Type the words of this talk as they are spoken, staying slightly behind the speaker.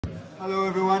Hello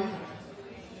everyone,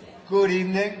 good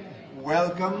evening,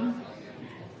 welcome.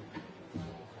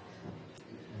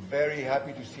 Very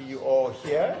happy to see you all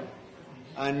here,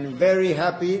 and very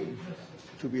happy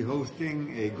to be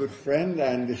hosting a good friend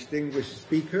and distinguished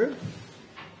speaker,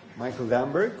 Michael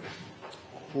Damberg,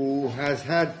 who has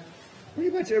had pretty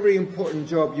much every important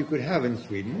job you could have in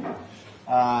Sweden,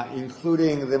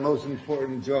 including the most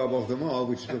important job of them all,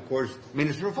 which is of course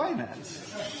Minister of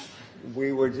Finance.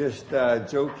 We were just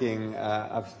joking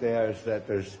upstairs that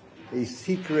there's a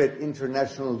secret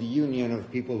international union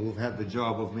of people who've had the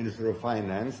job of Minister of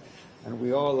Finance, and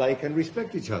we all like and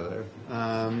respect each other.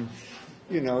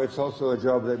 You know, it's also a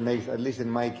job that makes, at least in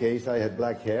my case, I had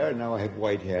black hair, and now I have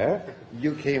white hair.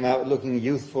 You came out looking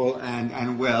youthful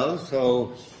and well,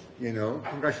 so, you know,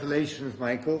 congratulations,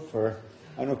 Michael,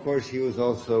 and of course he was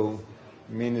also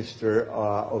Minister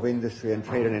of Industry and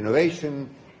Trade and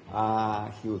Innovation.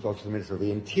 He was also the Minister of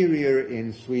the Interior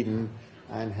in Sweden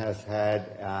and has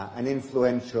had an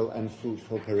influential and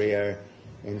fruitful career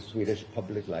in Swedish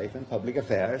public life and public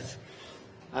affairs.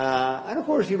 And of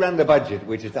course he ran the budget,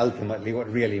 which is ultimately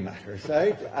what really matters,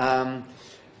 right?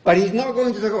 But he's not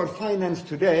going to talk about finance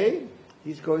today.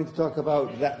 He's going to talk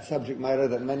about that subject matter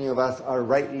that many of us are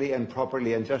rightly and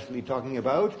properly and justly talking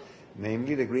about,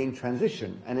 namely the green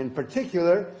transition, and in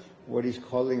particular what he's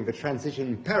calling the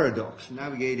transition paradox,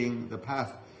 navigating the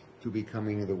path to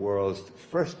becoming the world's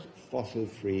first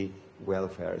fossil-free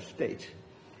welfare state.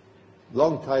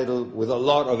 Long title with a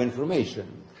lot of information.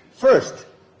 First,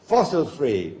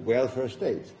 fossil-free welfare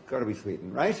state. Got to be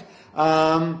Sweden, right?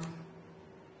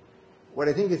 What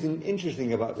I think is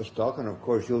interesting about this talk, and of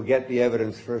course you'll get the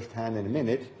evidence firsthand in a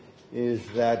minute, is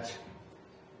that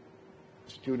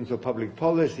students of public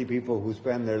policy, people who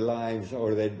spend their lives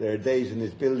or their days in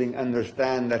this building,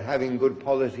 understand that having good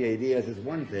policy ideas is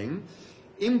one thing.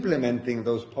 Implementing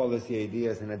those policy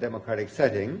ideas in a democratic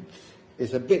setting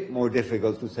is a bit more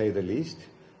difficult, to say the least,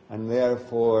 and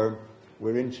therefore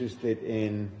we're interested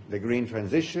in the green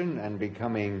transition and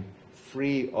becoming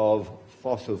free of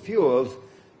fossil fuels.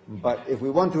 But if we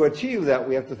want to achieve that,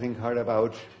 we have to think hard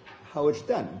about how it's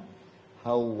done,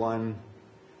 how one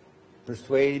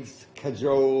persuades,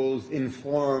 cajoles,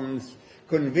 informs,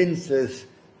 convinces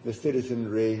the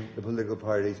citizenry, the political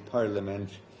parties, parliament,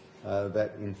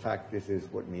 that in fact this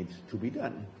is what needs to be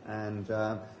done. And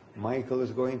Michael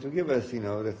is going to give us, you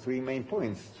know, the three main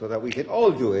points so that we can all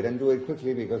do it and do it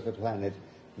quickly because the planet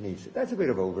needs it. That's a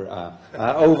bit of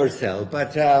oversell,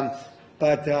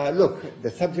 but look,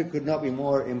 the subject could not be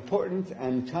more important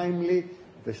and timely.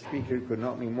 The speaker could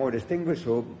not be more distinguished,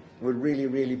 so we're really,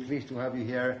 really pleased to have you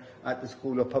here at the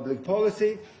School of Public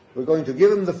Policy. We're going to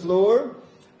give him the floor,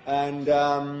 and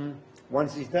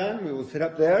once he's done, we will sit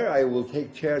up there. I will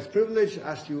take chair's privilege,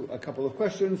 ask you a couple of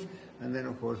questions, and then,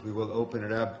 of course, we will open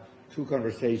it up to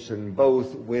conversation,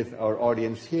 both with our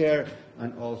audience here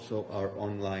and also our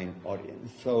online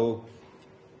audience. So,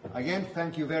 again,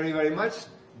 thank you very, very much.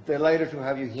 Delighted to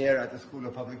have you here at the School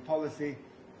of Public Policy,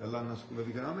 the London School of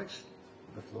Economics.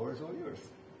 The floor is all yours.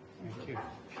 Thank you.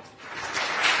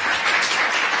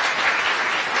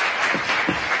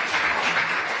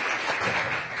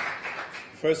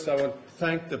 First, I want to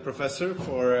thank the professor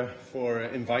for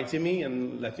inviting me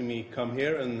and letting me come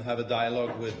here and have a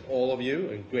dialogue with all of you.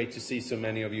 And great to see so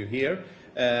many of you here.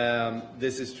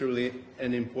 This is truly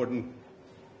an important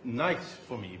night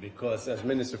for me because as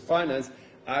Minister of Finance,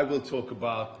 I will talk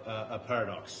about a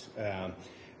paradox.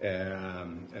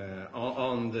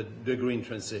 On the green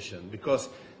transition, because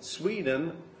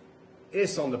Sweden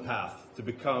is on the path to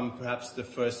become perhaps the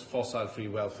first fossil-free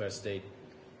welfare state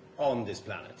on this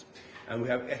planet. And we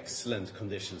have excellent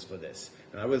conditions for this.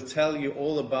 And I will tell you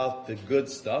all about the good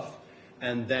stuff,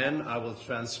 and then I will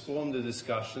transform the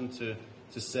discussion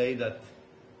to say that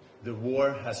the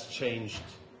war has changed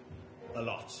a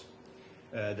lot.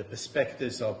 The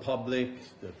perspectives are public,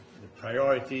 the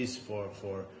priorities for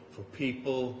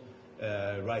people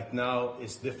right now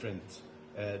is different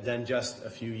than just a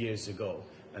few years ago.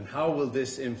 And how will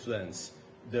this influence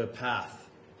the path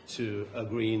to a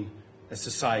green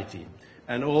society?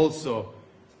 And also,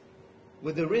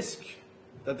 with the risk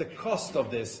that the cost of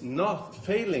this not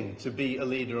failing to be a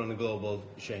leader on the global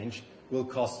change will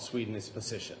cost Sweden its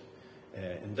position.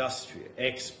 Industry,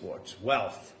 export,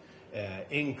 wealth,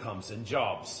 incomes and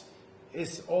jobs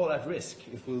is all at risk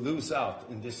if we lose out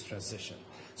in this transition.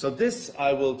 So this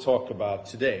I will talk about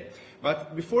today.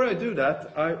 But before I do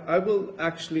that, I will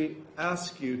actually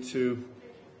ask you to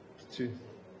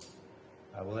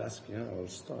I will ask you, I will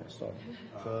start. So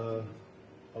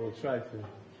I will try to.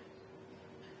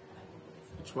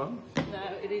 Which one? No,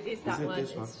 it is that one.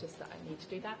 This one? It's just that I need to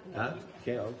do that.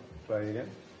 Okay, I'll try it again.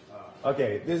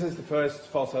 Okay, this is the first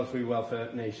fossil-free welfare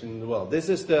nation in the world. This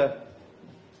is the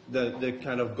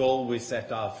kind of goal we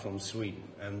set out from Sweden,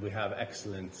 and we have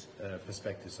excellent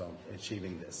perspectives on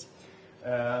achieving this.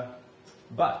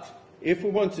 But if we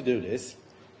want to do this,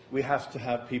 we have to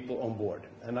have people on board.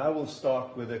 And I will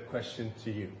start with a question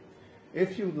to you.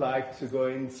 If you'd like to go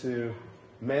into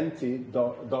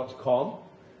menti.com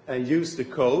and use the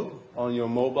code on your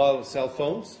mobile cell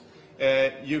phones,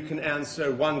 you can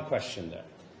answer one question there.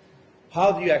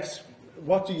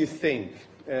 What do you think?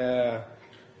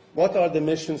 What are the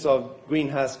emissions of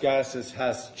greenhouse gases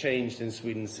has changed in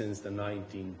Sweden since the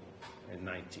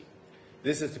 1990s?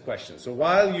 This is the question. So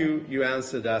while you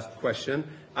answer that question,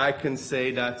 I can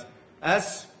say that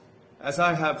as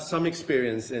I have some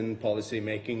experience in policy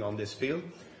making on this field,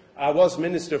 I was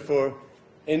Minister for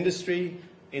Industry,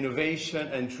 Innovation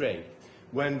and Trade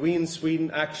when we in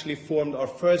Sweden actually formed our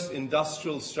first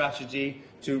industrial strategy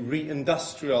to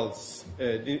re-industrial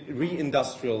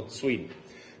Sweden.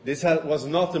 This was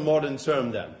not a modern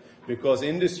term then, because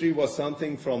industry was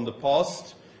something from the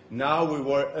past. Now we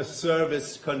were a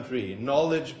service country,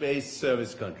 knowledge-based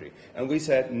service country. And we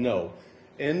said, no,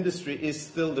 industry is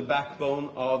still the backbone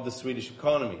of the Swedish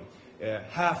economy.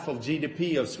 Half of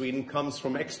GDP of Sweden comes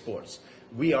from exports.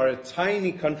 We are a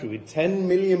tiny country with 10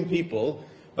 million people,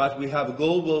 but we have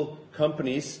global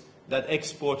companies that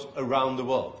export around the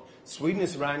world. Sweden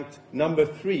is ranked number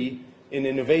 3 in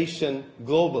innovation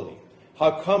globally.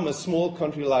 How come a small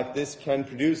country like this can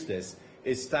produce this?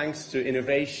 It's thanks to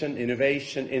innovation,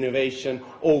 innovation, innovation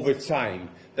over time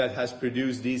that has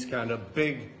produced these kind of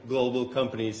big global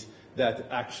companies that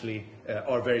actually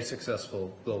are very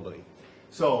successful globally.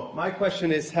 So my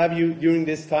question is, have you, during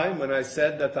this time when I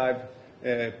said that I've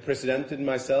presented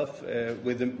myself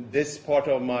with this part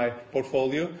of my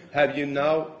portfolio, have you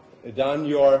now done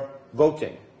your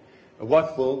voting?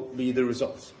 What will be the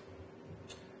results?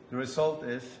 The result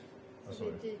is...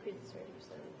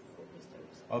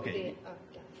 Okay.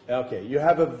 Okay, you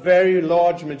have a very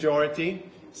large majority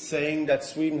saying that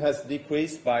Sweden has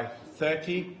decreased by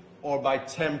 30 or by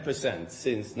 10%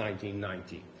 since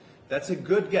 1990. That's a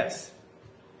good guess,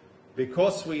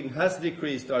 because Sweden has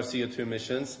decreased our CO2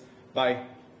 emissions by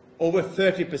over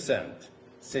 30%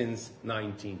 since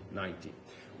 1990.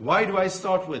 Why do I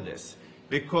start with this?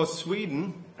 Because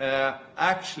Sweden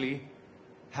actually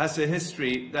has a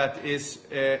history that is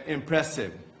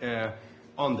impressive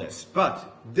on this.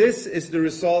 But this is the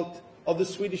result of the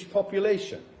Swedish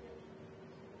population.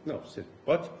 No,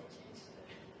 what?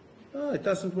 Oh, it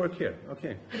doesn't work here.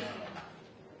 Okay.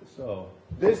 So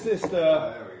this is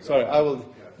the... Sorry, I will...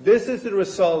 This is the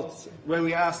result when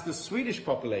we ask the Swedish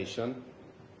population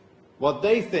what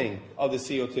they think of the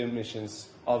CO2 emissions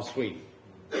of Sweden.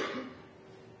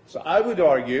 So I would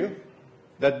argue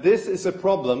that this is a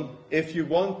problem if you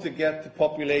want to get the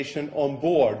population on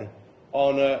board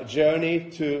on a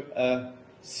journey to a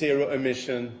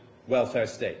zero-emission welfare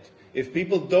state. If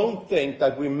people don't think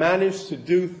that we managed to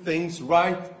do things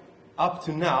right up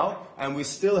to now, and we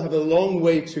still have a long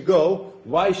way to go,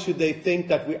 why should they think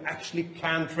that we actually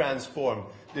can transform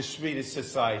the Swedish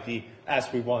society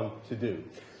as we want to do?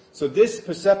 So this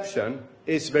perception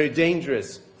is very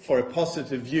dangerous for a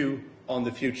positive view on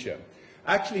the future.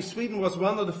 Actually, Sweden was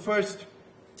one of the first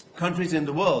countries in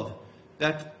the world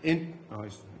that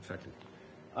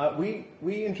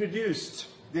we introduced,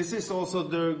 this is also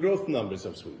the growth numbers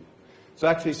of Sweden. So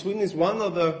actually Sweden is one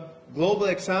of the global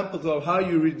examples of how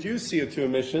you reduce CO2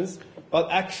 emissions, but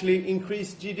actually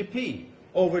increase GDP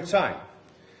over time.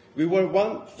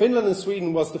 Finland and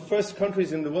Sweden was the first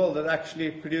countries in the world that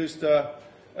actually produced a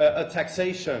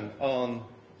taxation on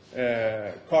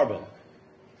carbon.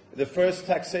 The first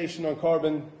taxation on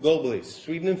carbon globally,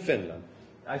 Sweden and Finland.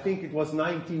 I think it was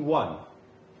 91.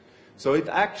 So it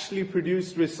actually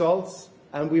produced results,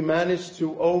 and we managed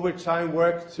to, over time,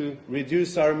 work to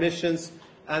reduce our emissions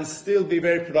and still be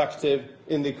very productive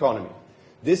in the economy.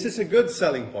 This is a good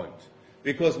selling point,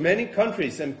 because many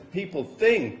countries and people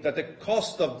think that the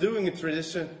cost of doing a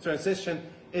transition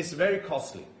is very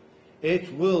costly.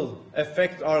 It will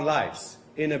affect our lives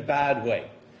in a bad way.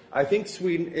 I think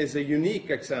Sweden is a unique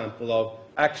example of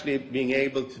actually being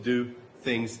able to do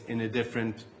things in a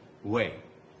different way.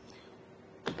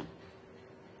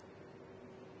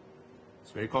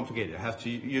 It's very complicated. I have to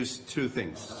use two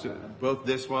things, so both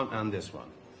this one and this one.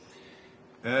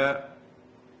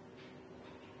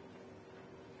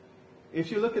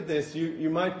 If you look at this, you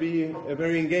might be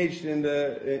very engaged in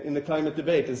the climate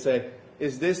debate and say,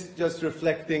 is this just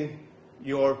reflecting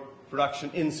your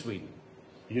production in Sweden?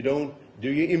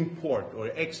 Do you import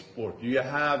or export? Do you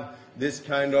have this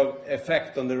kind of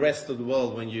effect on the rest of the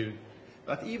world when you...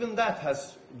 But even that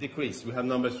has decreased. We have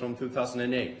numbers from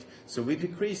 2008. So we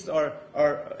decreased our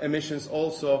emissions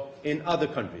also in other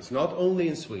countries, not only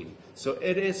in Sweden. So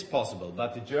it is possible,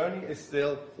 but the journey is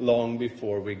still long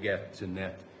before we get to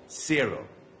net zero.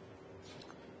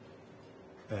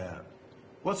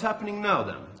 What's happening now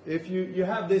then? If you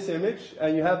have this image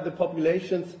and you have the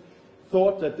population's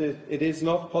thought that it is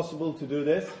not possible to do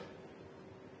this,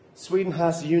 Sweden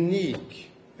has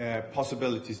unique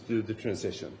possibilities to do the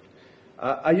transition.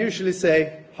 I usually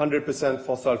say 100%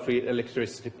 fossil-free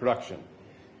electricity production.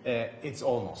 It's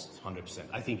almost 100%.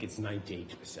 I think it's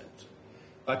 98%.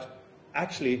 But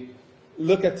actually,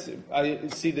 I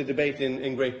see the debate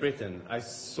in Great Britain. I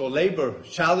saw Labour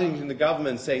challenging the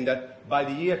government, saying that by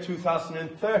the year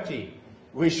 2030,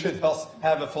 we should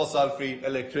have a fossil-free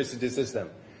electricity system.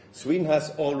 Sweden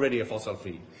has already a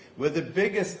fossil-free. We're the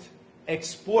biggest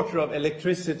exporter of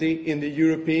electricity in the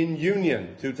European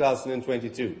Union,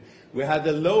 2022. We had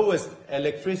the lowest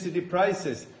electricity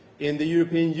prices in the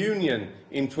European Union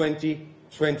in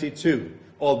 2022,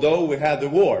 although we had the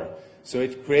war. So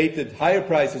it created higher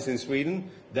prices in Sweden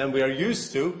than we are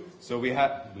used to. So we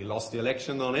lost the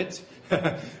election on it,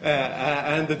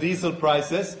 and the diesel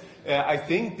prices. I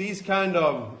think these kind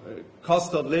of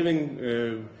cost of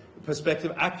living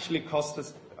perspective actually cost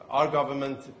us, our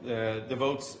government, the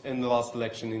votes in the last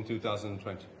election in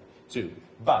 2022.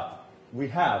 But we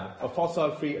have a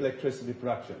fossil-free electricity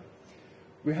production.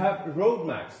 We have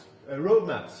roadmaps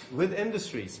with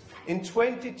industries. In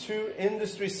 22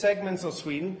 industry segments of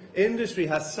Sweden, industry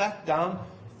has sat down,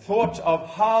 thought of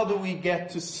how do we get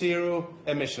to zero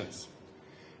emissions.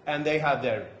 And they have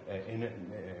their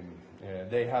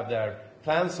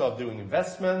plans of doing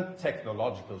investment,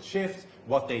 technological shift,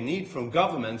 what they need from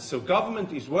government. So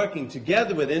government is working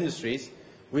together with industries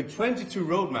with 22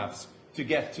 roadmaps to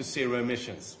get to zero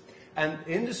emissions. And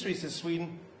industries in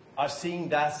Sweden are seeing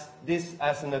this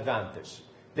as an advantage.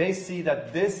 They see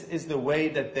that this is the way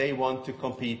that they want to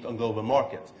compete on global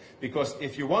market. Because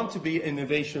if you want to be an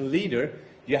innovation leader,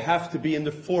 you have to be in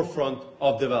the forefront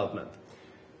of development.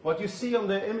 What you see on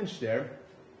the image there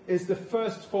is the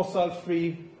first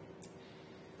fossil-free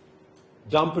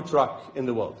dumper truck in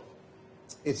the world.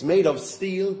 It's made of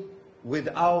steel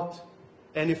without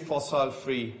any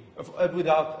fossil-free,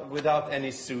 without any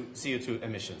CO2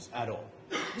 emissions at all.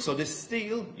 So the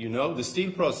steel, the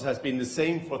steel process has been the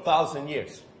same for 1,000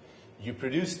 years. You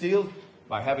produce steel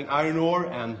by having iron ore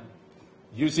and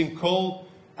using coal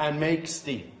and make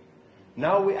steel.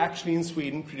 Now we actually in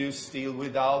Sweden produce steel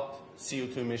without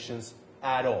CO2 emissions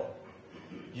at all,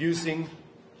 using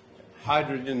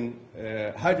hydrogen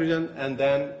and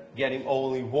then getting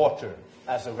only water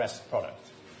as a rest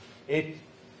product. It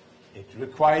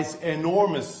requires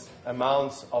enormous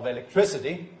amounts of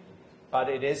electricity, but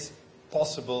it is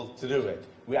possible to do it.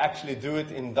 We actually do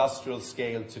it industrial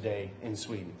scale today in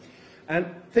Sweden. And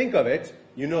think of it,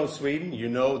 Sweden,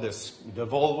 the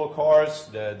Volvo cars,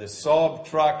 the Saab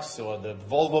trucks, or the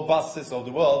Volvo buses of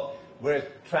the world. We're a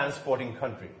transporting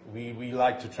country. We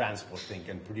like to transport things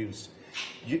and produce.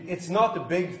 It's not a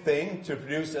big thing to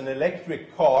produce an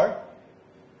electric car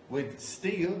with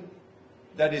steel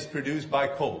that is produced by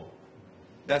coal.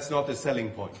 That's not a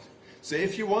selling point. So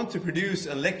if you want to produce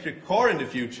an electric car in the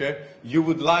future, you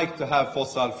would like to have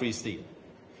fossil-free steel.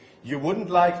 You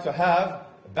wouldn't like to have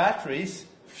batteries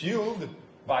fueled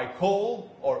by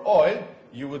coal or oil.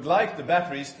 You would like the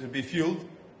batteries to be fueled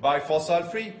by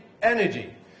fossil-free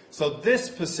energy. So this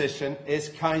position is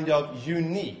kind of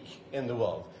unique in the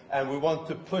world, and we want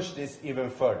to push this even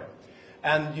further.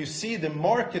 And you see the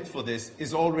market for this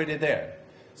is already there.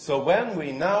 So when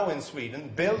we now in Sweden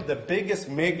build the biggest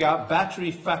mega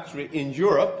battery factory in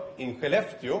Europe, in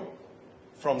Skellefteå,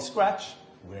 from scratch,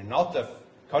 we're not a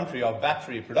country of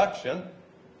battery production,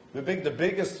 we build the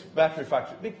biggest battery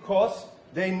factory because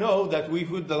they know that we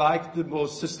would like the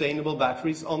most sustainable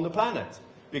batteries on the planet.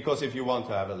 Because if you want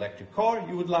to have an electric car,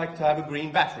 you would like to have a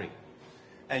green battery.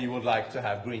 And you would like to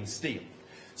have green steel.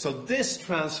 So this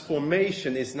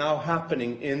transformation is now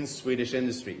happening in Swedish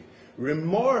industry.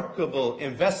 Remarkable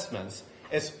investments,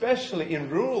 especially in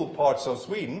rural parts of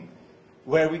Sweden,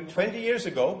 where we 20 years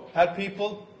ago had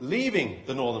people leaving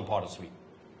the northern part of Sweden,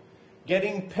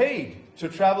 getting paid to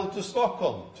travel to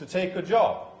Stockholm to take a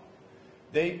job.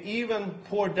 They even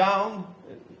tear down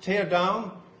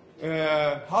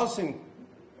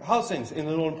housings in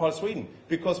the northern part of Sweden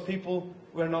because people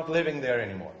were not living there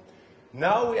anymore.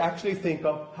 Now we actually think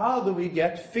of how do we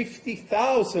get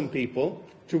 50,000 people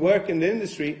to work in the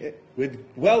industry with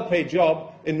well-paid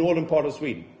job in northern part of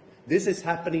Sweden. This is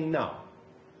happening now.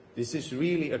 This is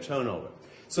really a turnover.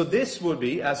 So this would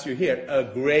be, as you hear, a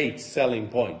great selling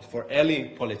point for any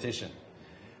politician.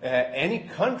 Any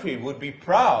country would be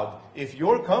proud if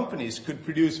your companies could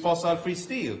produce fossil-free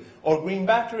steel, or green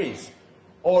batteries,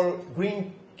 or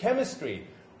green chemistry,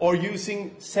 or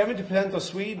using 70% of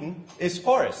Sweden is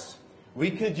forests.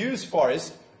 We could use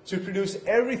forests to produce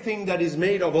everything that is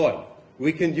made of oil.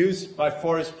 We can use by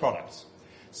forest products.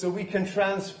 So we can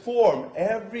transform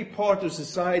every part of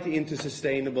society into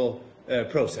sustainable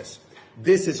process.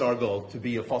 This is our goal, to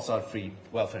be a fossil-free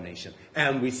welfare nation.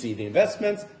 And we see the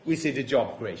investments, we see the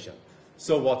job creation.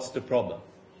 So what's the problem?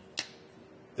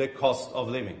 The cost of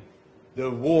living. The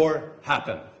war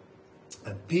happened,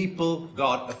 and people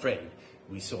got afraid.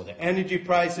 We saw the energy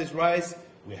prices rise.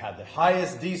 We had the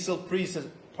highest diesel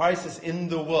prices in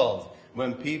the world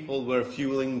when people were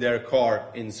fueling their car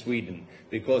in Sweden,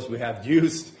 because we have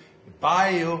used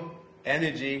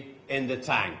bioenergy in the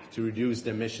tank to reduce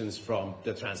the emissions from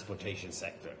the transportation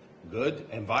sector. Good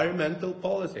environmental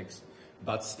politics,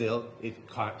 but still it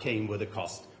came with a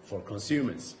cost for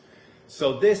consumers.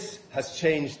 So this has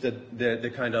changed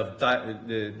the kind of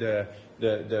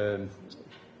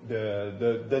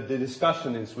the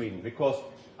discussion in Sweden, because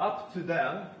up to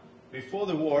then, before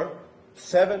the war,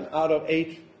 7 out of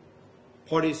 8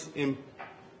 parties in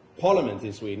parliament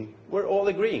in Sweden were all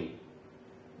agreeing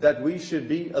that we should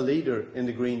be a leader in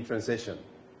the green transition.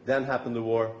 Then happened the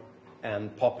war,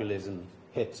 and populism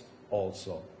hit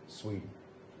also Sweden.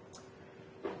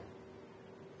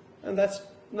 And that's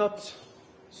not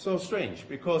so strange,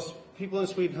 because people in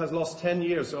Sweden have lost 10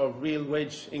 years of real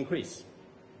wage increase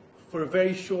for a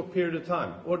very short period of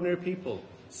time. Ordinary people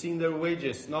seeing their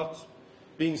wages not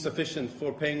being sufficient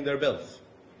for paying their bills,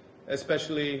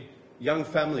 especially young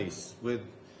families with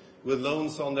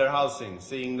loans on their housing,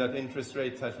 seeing that interest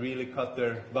rates have really cut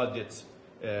their budgets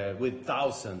with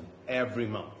thousands every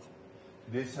month.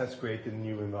 This has created a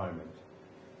new environment.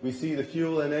 We see the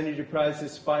fuel and energy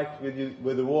prices spike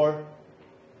with the war,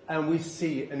 and we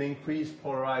see an increased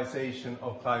polarization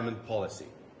of climate policy.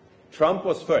 Trump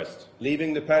was first,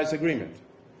 leaving the Paris Agreement.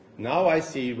 Now I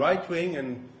see right-wing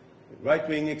and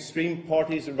right-wing extreme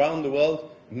parties around the world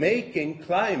making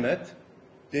climate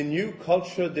the new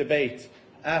cultural debate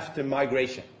after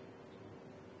migration.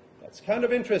 That's kind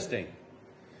of interesting.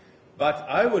 But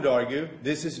I would argue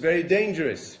this is very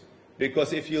dangerous,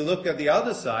 because if you look at the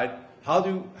other side, how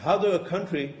do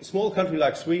a small country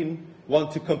like Sweden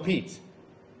want to compete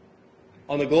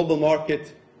on a global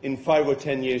market in 5 or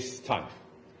 10 years' time?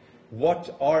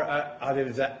 What are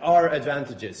our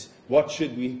advantages? What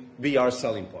should be our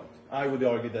selling point? I would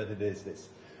argue that it is this.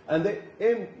 And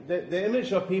the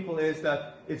image of people is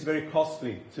that it's very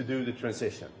costly to do the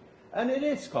transition. And it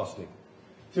is costly.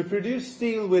 To produce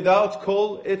steel without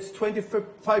coal, it's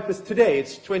 25%, today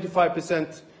it's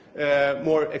 25%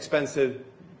 more expensive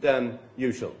than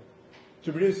usual.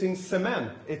 To producing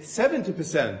cement, it's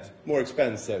 70% more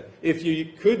expensive. If you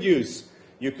could use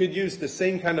the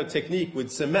same kind of technique with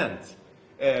cement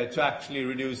to actually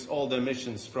reduce all the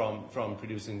emissions from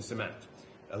producing cement.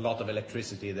 A lot of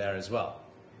electricity there as well.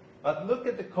 But look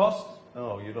at the cost.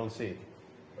 Oh, you don't see it.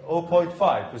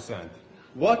 0.5%.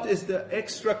 What is the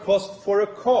extra cost for a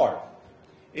car?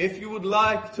 If you would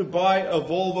like to buy a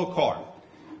Volvo car,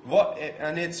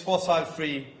 and it's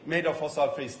fossil-free, made of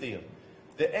fossil-free steel,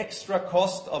 the extra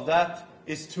cost of that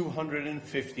is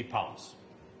 £250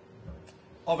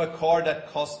 of a car that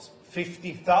costs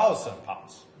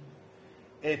 £50,000.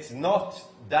 It's not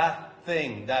that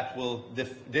thing that will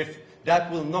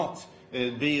not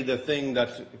be the thing that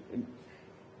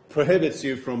prohibits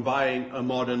you from buying a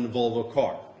modern Volvo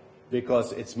car,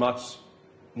 because it's much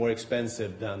more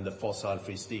expensive than the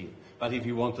fossil-free steel. But if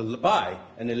you want to buy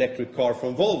an electric car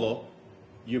from Volvo,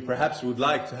 you perhaps would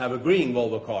like to have a green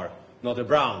Volvo car, not a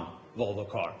brown Volvo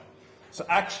car. So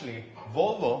actually,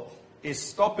 Volvo is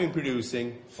stopping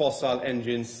producing fossil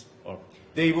engines, or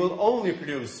they will only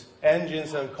produce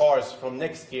engines and cars from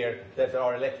next year that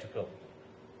are electrical,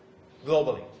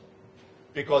 globally.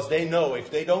 Because they know if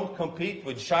they don't compete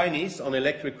with Chinese on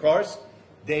electric cars,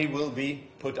 they will be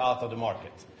put out of the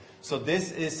market. So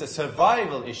this is a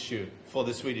survival issue for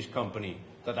the Swedish company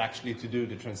that actually to do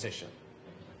the transition.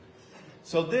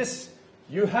 So this,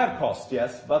 you have cost,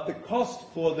 yes, but the cost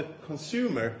for the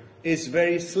consumer is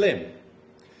very slim.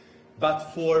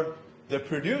 But for the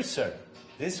producer,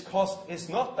 this cost is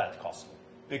not that costly,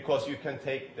 because you can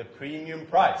take the premium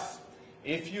price.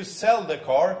 If you sell the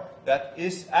car that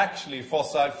is actually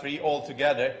fossil-free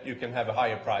altogether, you can have a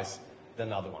higher price than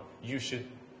the other one. You should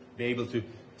be able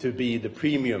to be the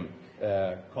premium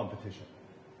competition.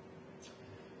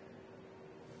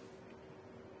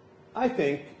 I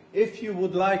think if you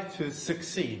would like to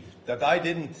succeed, that I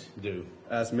didn't do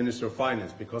as Minister of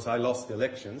Finance because I lost the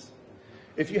elections,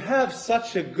 If you have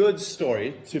such a good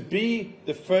story to be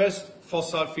the first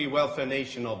fossil-free welfare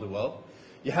nation of the world,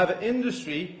 you have an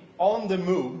industry on the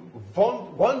move,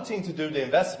 wanting to do the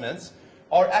investments,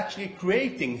 are actually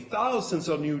creating thousands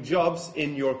of new jobs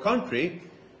in your country,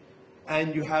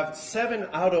 and you have 7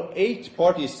 out of 8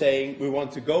 parties saying we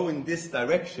want to go in this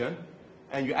direction,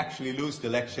 and you actually lose the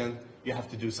election, you have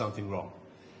to do something wrong.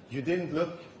 You didn't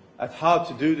look at how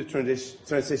to do the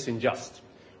transition just.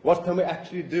 What can we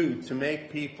actually do to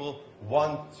make people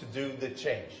want to do the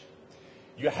change?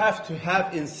 You have to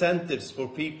have incentives for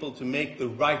people to make the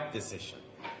right decision.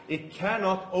 It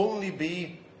cannot only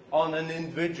be on an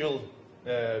individual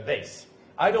base.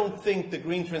 I don't think the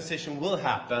green transition will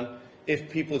happen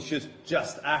if people should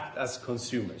just act as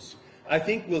consumers. I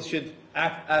think we should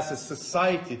act as a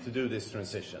society to do this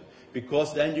transition,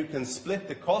 because then you can split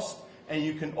the cost and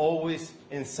you can always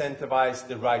incentivize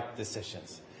the right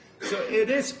decisions. So it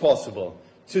is possible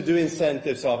to do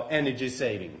incentives of energy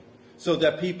saving, so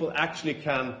that people actually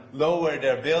can lower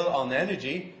their bill on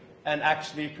energy and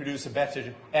actually produce a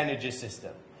better energy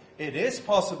system. It is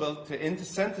possible to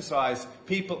incentivize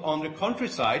people on the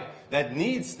countryside that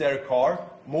needs their car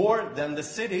more than the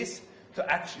cities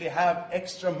to actually have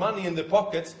extra money in the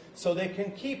pockets so they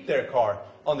can keep their car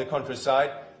on the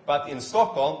countryside. But in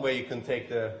Stockholm, where you can take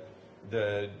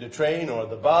the train or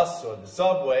the bus or the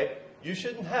subway, you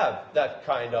shouldn't have that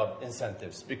kind of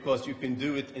incentives, because you can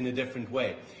do it in a different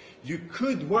way. You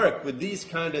could work with these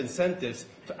kind of incentives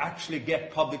to actually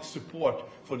get public support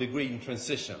for the green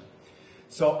transition.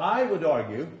 So I would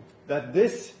argue that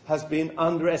this has been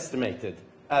underestimated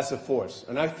as a force.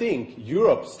 And I think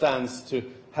Europe stands to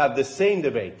have the same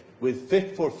debate with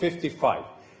Fit for 55.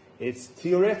 It's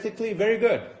theoretically very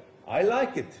good. I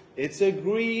like it. It's a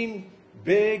green,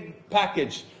 big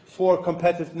package for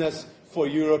competitiveness for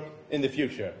Europe in the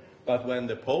future. But when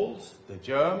the Poles, the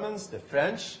Germans, the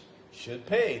French should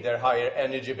pay their higher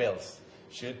energy bills,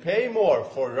 should pay more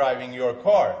for driving your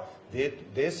car,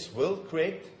 this will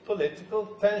create political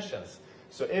tensions.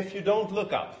 So if you don't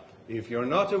look up, if you're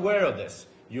not aware of this,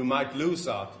 you might lose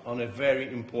out on a very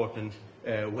important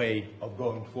way of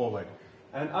going forward.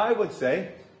 And I would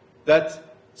say that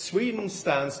Sweden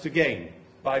stands to gain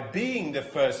by being the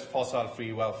first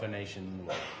fossil-free welfare nation in the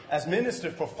world. As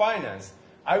Minister for Finance,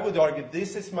 I would argue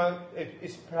this is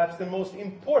perhaps the most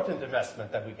important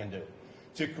investment that we can do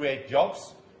to create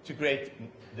jobs, to create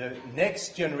the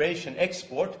next generation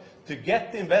export, to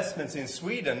get the investments in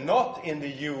Sweden, not in the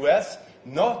US,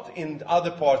 not in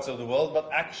other parts of the world, but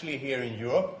actually here in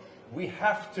Europe. We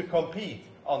have to compete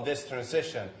on this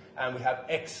transition, and we have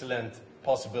excellent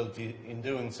possibility in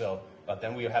doing so, but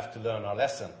then we have to learn our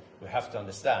lesson. We have to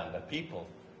understand that people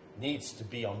needs to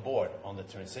be on board on the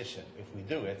transition. If we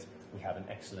do it, we have an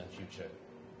excellent future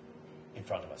in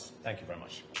front of us. Thank you very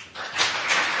much.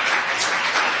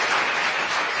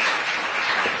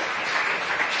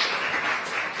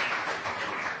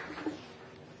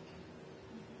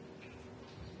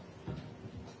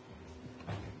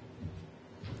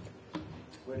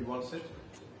 Where do you want to sit?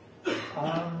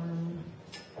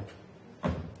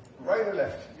 Right or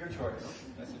left? Your choice.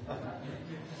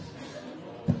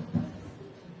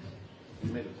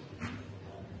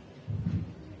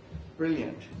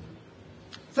 Brilliant.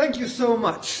 Thank you so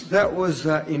much. That was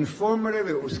informative,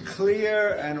 it was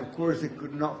clear, and of course it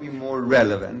could not be more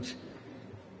relevant.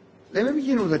 Let me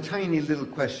begin with a tiny little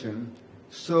question.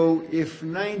 So if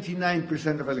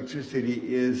 99% of electricity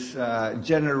is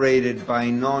generated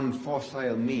by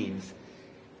non-fossil means,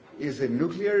 is it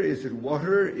nuclear, is it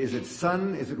water, is it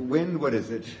sun, is it wind, what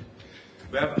is it?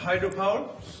 We have hydropower,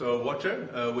 so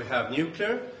water, we have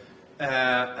nuclear,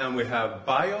 and we have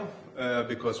bio,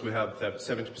 because we have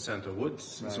 70% of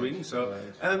woods in Sweden, so,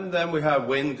 and then we have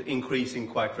wind increasing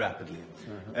quite rapidly.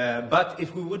 But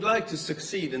if we would like to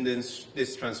succeed in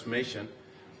this transformation,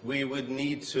 we would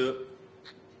need to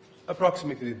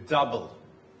approximately double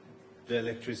the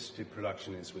electricity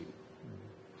production in Sweden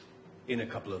in a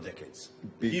couple of decades.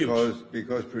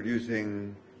 Because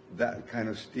producing that kind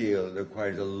of steel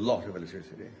requires a lot of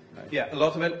electricity. Right? Yeah, a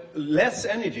lot of less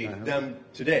energy than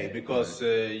today, because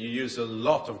you use a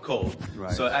lot of coal.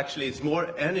 Right. So actually it's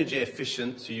more energy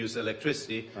efficient to use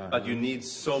electricity, but you need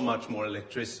so much more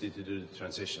electricity to do the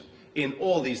transition. In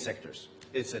all these sectors,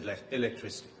 it's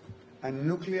electricity. And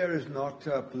nuclear is not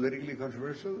politically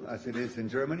controversial, as it is in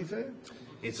Germany, say?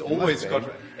 It's always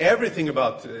everything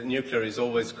about nuclear is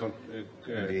always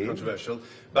controversial,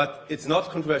 but it's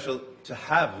not controversial to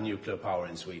have nuclear power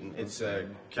in Sweden. It's a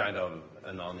kind of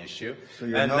a non-issue. So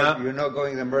you're not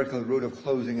going the Merkel route of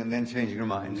closing and then changing your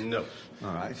mind? No.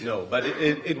 All right. No, but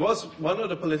it was one of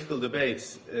the political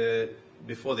debates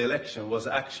before the election was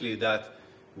actually that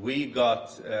we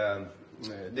got,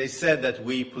 they said that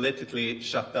we politically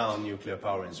shut down nuclear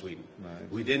power in Sweden.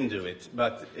 Right. We didn't do it,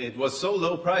 but it was so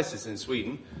low prices in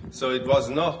Sweden, so it was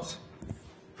not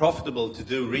profitable to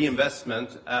do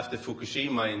reinvestment after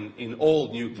Fukushima in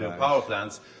old nuclear Right. power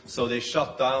plants. So they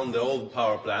shut down the old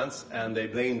power plants and they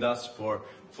blamed us for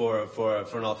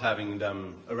not having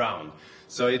them around.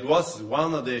 So it was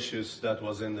one of the issues that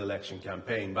was in the election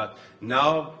campaign. But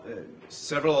now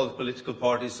several of the political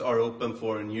parties are open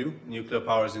for new nuclear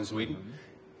powers in Sweden.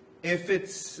 If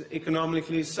it's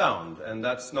economically sound, and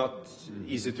that's not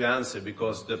easy to answer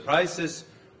because the prices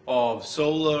of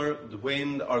solar, the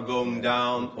wind are going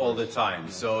down all the time.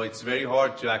 So it's very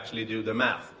hard to actually do the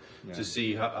math to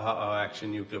see how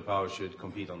actually nuclear power should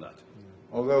compete on that.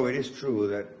 Although it is true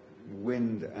that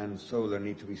wind and solar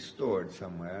need to be stored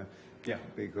somewhere,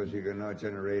 because you cannot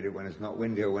generate it when it's not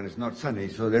windy or when it's not sunny.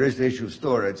 So there is the issue of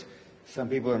storage. Some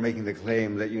people are making the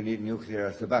claim that you need nuclear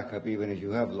as a backup even if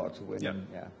you have lots of wind.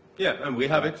 Yeah, and we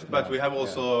have it, but we have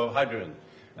also hydrogen.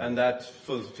 And that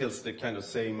fulfills the kind of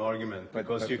same argument. But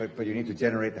you need to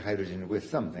generate the hydrogen with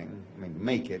something. I mean,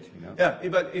 make it, you know. Yeah,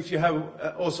 but if you have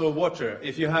also water,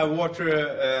 if you have water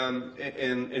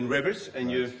in rivers and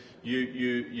you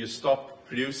stop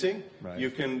producing,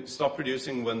 you can stop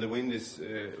producing when the wind is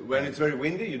when it's very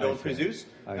windy. You don't produce,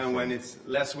 and when it's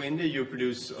less windy, you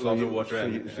produce a lot of water.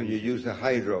 So you use the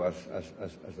hydro as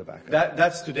a backup.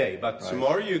 That's today, but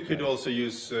tomorrow you could also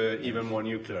use even more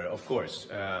nuclear, of course.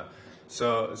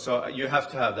 So you have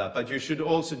to have that, but you should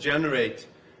also generate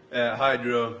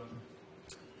hydropower.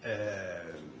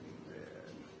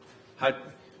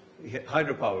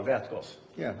 Vätgas.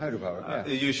 Yeah, hydropower.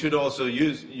 You should also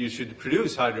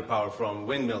produce hydropower from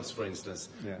windmills, for instance,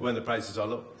 when the prices are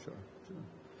low. Sure.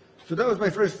 So that was my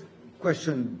first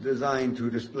question designed to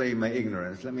display my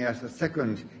ignorance. Let me ask a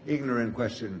second ignorant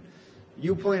question.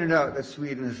 You pointed out that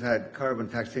Sweden has had carbon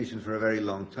taxation for a very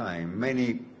long time.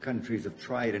 Many countries have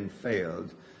tried and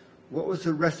failed. What was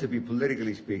the recipe,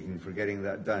 politically speaking, for getting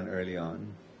that done early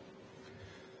on?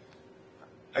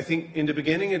 I think in the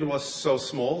beginning it was so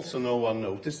small, so no one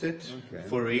noticed it,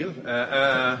 for real.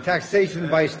 Taxation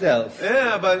by stealth.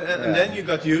 Yeah, but and then you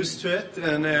got used to it,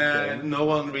 and no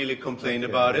one really complained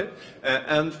about it.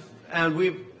 And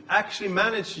we've actually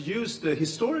managed to use the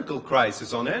historical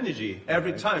crisis on energy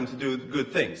every time to do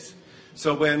good things.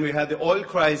 So when we had the oil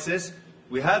crisis,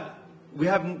 we have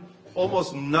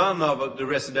almost none of the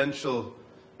residential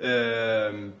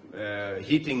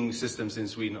heating systems in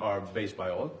Sweden are based by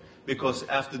oil. Because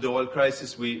after the oil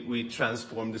crisis, we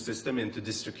transformed the system into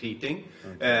district heating,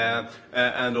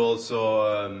 and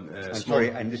also... sorry,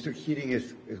 and district heating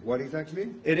is what exactly?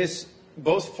 It is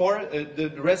both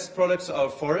the rest products are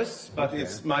forests, but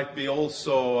it might be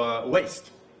also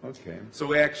waste. Okay. So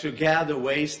we actually gather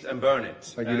waste and burn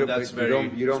it. But you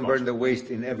don't burn the waste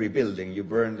in every building. You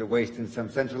burn the waste in some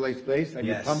centralized place, and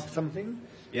you pump something?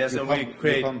 Yes, and we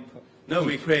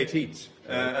create heat.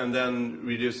 And then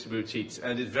redistribute heat,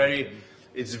 and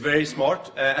it's very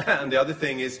smart. And the other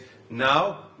thing is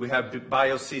now we have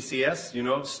bio CCS, you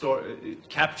know,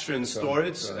 capture and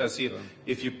storage.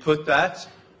 If you put that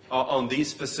on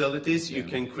these facilities, you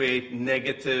can create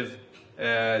negative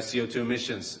CO2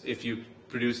 emissions. If you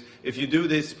do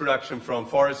this production from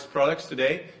forest products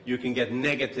today, you can get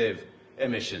negative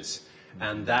emissions.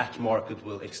 And that market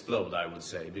will explode, I would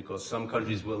say, because some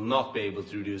countries will not be able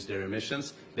to reduce their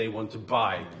emissions. They want to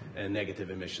buy negative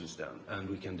emissions then, and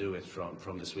we can do it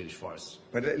from the Swedish forests.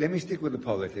 But let me stick with the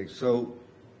politics. So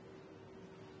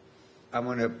I'm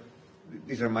going to,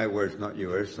 these are my words, not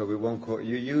yours, so we won't call,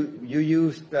 you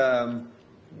used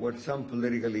what some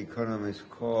political economists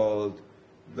called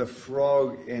the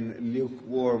frog in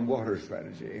lukewarm water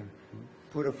strategy.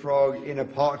 Put a frog in a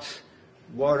pot.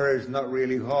 Water is not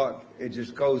really hot. It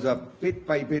just goes up bit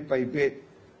by bit by bit.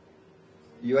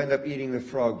 You end up eating the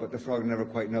frog, but the frog never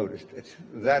quite noticed it.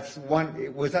 That's one.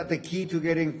 Was that the key to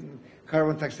getting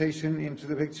carbon taxation into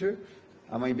the picture?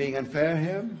 Am I being unfair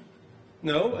here?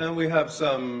 No, and we have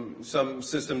some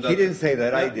system that... He didn't say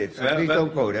that, I did, so please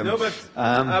don't quote him. No, but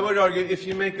I would argue if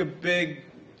you make a big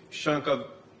chunk of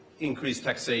increased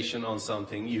taxation on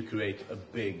something, you create a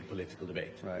big political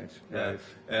debate. Right.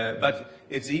 But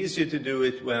it's easier to do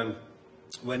it when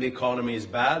the economy is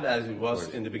bad, as it was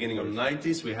in the beginning of the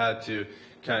 90s. We had to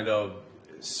kind of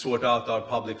sort out our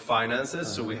public finances,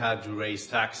 so we had to raise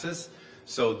taxes.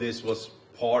 So this was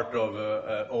part of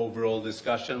an overall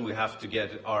discussion. We have to get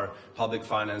our public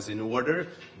finance in order.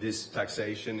 This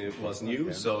taxation, it was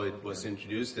new, so it was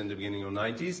introduced in the beginning of the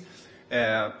 90s.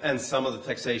 And some of the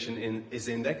taxation is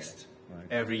indexed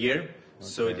every year.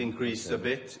 So it increases a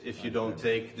bit if you don't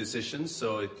take decisions,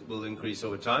 so it will increase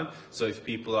over time. So if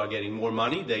people are getting more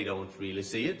money, they don't really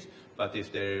see it. But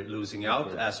if they're losing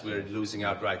out, as we're losing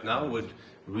out right now with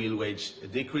real wage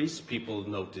decrease, people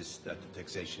notice that the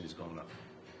taxation is going up.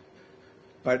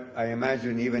 But I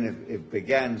imagine even if it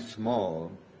began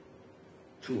small,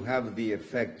 to have the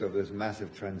effect of this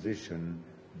massive transition,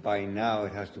 by now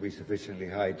it has to be sufficiently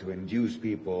high to induce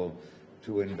people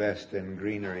to invest in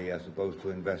greenery as opposed to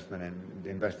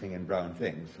investing in brown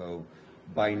things. So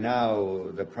by now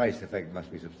the price effect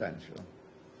must be substantial.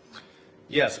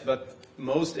 Yes, but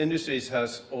most industries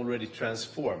has already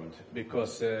transformed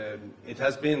because it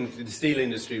has been the steel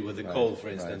industry with the coal, for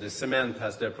instance. The cement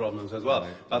has their problems as well.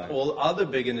 But all other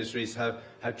big industries have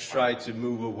tried to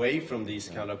move away from these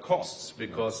kind of costs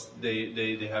because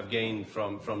they have gained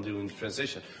from doing the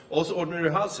transition. Also,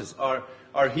 ordinary houses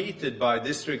are heated by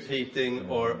district heating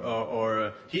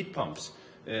or heat pumps.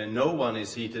 No one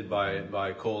is heated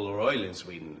by coal or oil in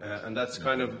Sweden, and that's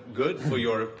kind of good for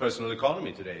your personal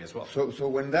economy today as well. So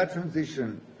when that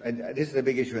transition, and this is a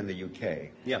big issue in the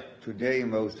UK. Yeah. Today,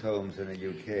 most homes in the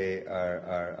UK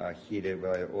are heated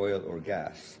by oil or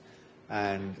gas,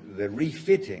 and the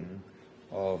refitting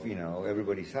of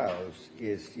everybody's house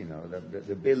is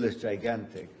the bill is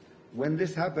gigantic. When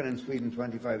this happened in Sweden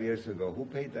 25 years ago, who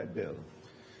paid that bill?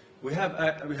 We had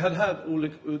all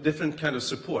different kind of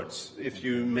supports. If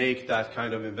you make that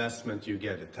kind of investment, you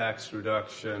get a tax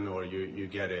reduction, or you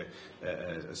get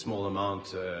a small amount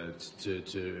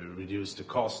to reduce the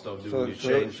cost of doing the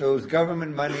change. So it's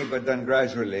government money, but done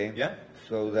gradually. Yeah.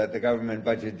 So that the government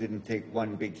budget didn't take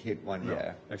one big hit one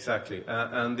year. Exactly.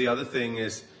 And the other thing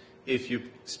is, if you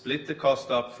split the cost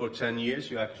up for 10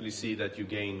 years, you actually see that you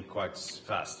gain quite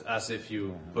fast, as if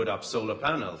you put up solar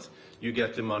panels. You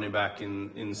get the money back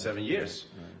in 7 years.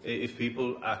 If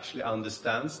people actually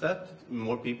understands that,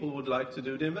 more people would like to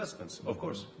do the investments, of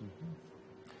course.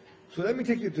 So let me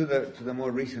take you to the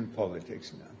more recent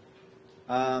politics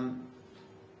now.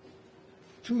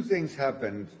 Two things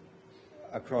happened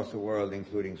across the world,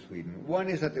 including Sweden. One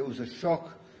is that there was a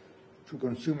shock to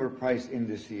consumer price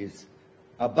indices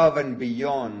above and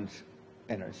beyond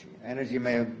energy. Energy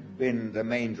may have been the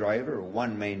main driver, or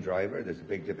one main driver. There's a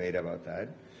big debate about that.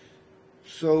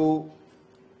 So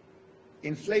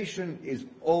inflation is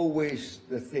always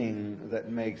the thing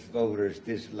that makes voters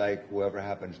dislike whoever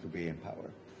happens to be in power.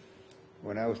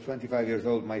 When I was 25 years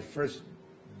old, my first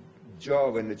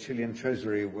job in the Chilean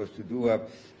Treasury was to do a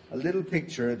little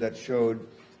picture that showed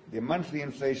the monthly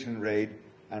inflation rate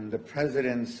and the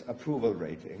president's approval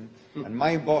rating. And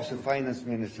my boss, the finance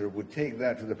minister, would take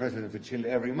that to the president of Chile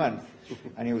every month.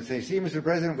 And he would say, see, Mr.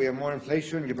 President, we have more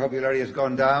inflation, your popularity has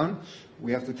gone down,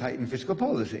 we have to tighten fiscal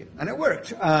policy. And it worked.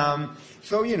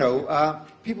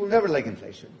 People never like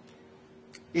inflation.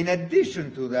 In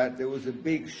addition to that, there was a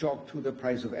big shock to the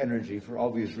price of energy for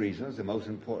obvious reasons, the most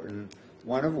important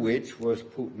one of which was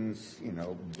Putin's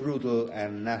brutal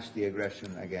and nasty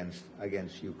aggression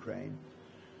against Ukraine.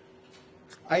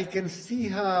 I can see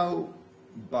how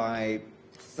by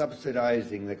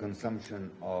subsidizing the consumption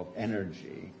of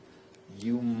energy,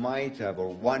 you might have, or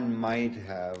one might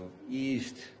have,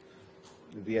 eased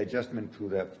the adjustment to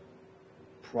the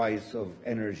price of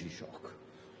energy shock.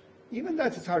 Even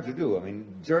that is hard to do. I mean,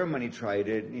 Germany tried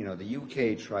it, the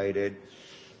UK tried it.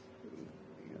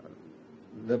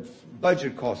 The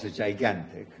budget cost is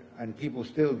gigantic, and people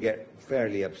still get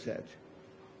fairly upset.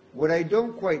 What I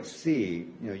don't quite see,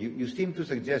 you seem to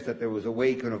suggest that there was a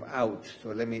way kind of out. So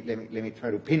let me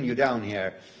try to pin you down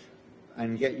here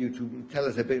and get you to tell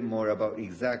us a bit more about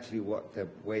exactly what the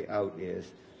way out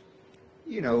is.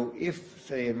 If,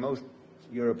 say, in most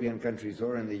European countries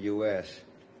or in the US,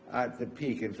 at the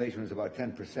peak, inflation was about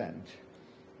 10%,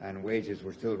 and wages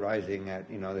were still rising at,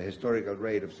 the historical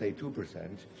rate of, say,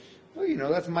 2%,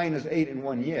 well, that's -8 in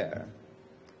 1 year.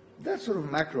 That's sort of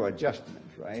macro adjustment,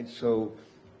 right? So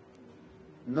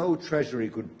no treasury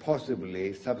could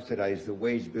possibly subsidize the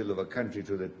wage bill of a country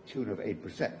to the tune of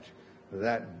 8%.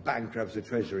 That bankrupts the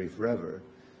treasury forever.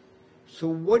 So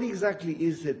what exactly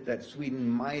is it that Sweden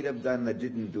might have done that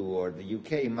didn't do, or the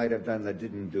UK might have done that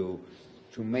didn't do,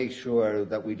 to make sure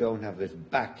that we don't have this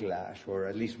backlash, or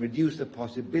at least reduce the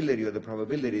possibility or the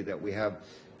probability that we have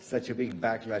such a big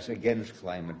backlash against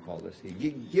climate policy?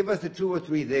 Give us the 2 or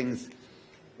 3 things.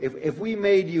 If we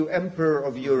made you Emperor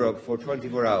of Europe for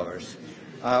 24 hours,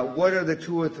 what are the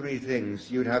 2 or 3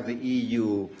 things you'd have the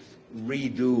EU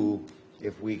redo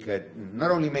if we could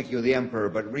not only make you the emperor,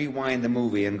 but rewind the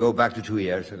movie and go back to 2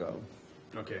 years ago?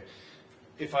 Okay.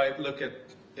 If I look at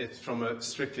it from a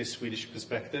strictly Swedish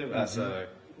perspective, as a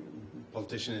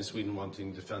politician in Sweden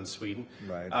wanting to defend Sweden,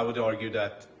 right, I would argue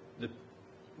that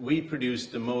we produce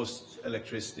the most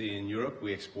electricity in Europe.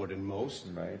 We exported most.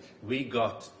 Right. We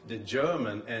got the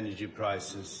German energy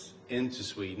prices into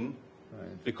Sweden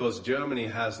Right. because Germany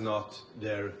has not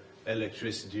their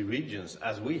electricity regions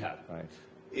as we have. Right.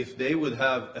 If they would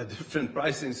have a different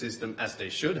pricing system, as they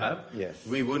should have, Yes.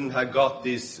 we wouldn't have got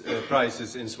these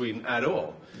prices in Sweden at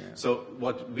all. Yeah. So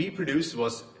what we produced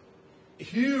was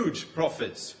huge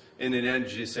profits in the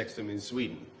energy sector in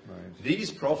Sweden. Right.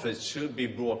 These profits should be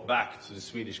brought back to the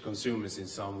Swedish consumers in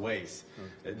some ways.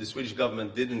 The Swedish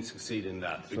government didn't succeed in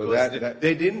that because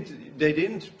they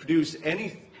didn't produce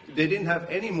any. They didn't have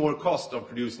any more cost of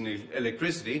producing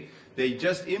electricity. They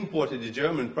just imported the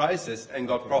German prices and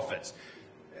got profits.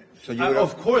 So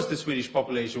Of course, the Swedish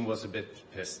population was a bit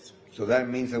pissed. So that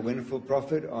means a windfall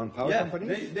profit on power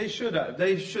companies? They should have.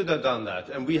 They should have done that,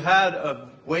 and we had a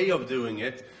way of doing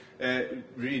it,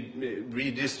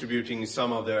 redistributing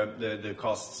some of the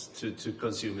costs to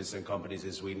consumers and companies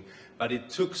in Sweden. But it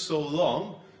took so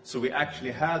long, so we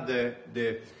actually had the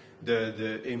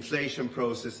inflation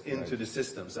process into the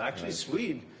systems. Actually,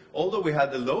 Sweden, although we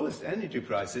had the lowest energy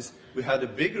prices, we had a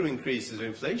bigger increase of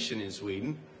inflation in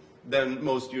Sweden than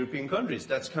most European countries.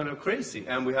 That's kind of crazy.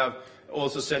 And we have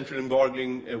also central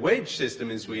embargoing wage system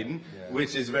in Sweden,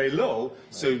 which is very low,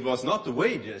 so it was not the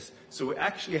wages. So we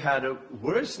actually had a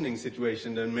worsening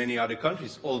situation than many other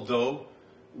countries, although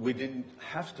we didn't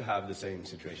have to have the same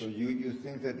situation. So you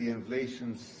think that the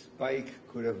inflation spike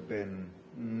could have been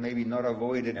maybe not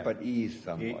avoided, but eased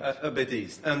somewhat? A bit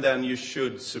eased. And then you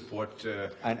should support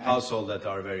households that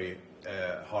are very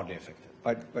hardly affected.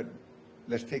 But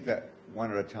let's take that one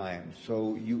at a time.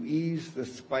 So you ease the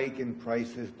spike in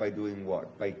prices by doing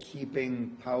what? By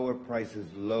keeping power prices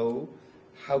low?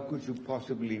 How could you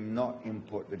possibly not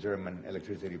import the German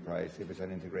electricity price if it's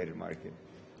an integrated market?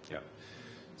 Yeah.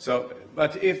 So,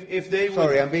 but if they would...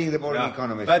 Sorry, I'm being the boring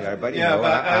economist here, but you know...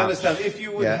 I understand. If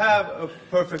you would have a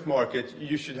perfect market,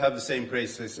 you should have the same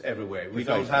prices everywhere. We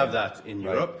don't have that in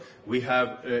Europe. We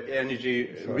have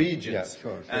energy regions,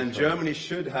 and Germany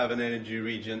should have an energy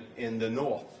region in the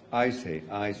north. I see.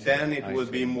 Then it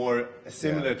would be more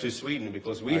similar to Sweden,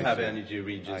 because we have energy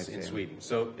regions in Sweden.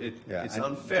 So it's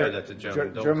unfair that the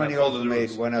Germans don't Germany follow also the made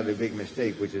rules. one other big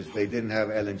mistake, which is they didn't have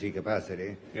LNG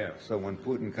capacity. Yeah. So when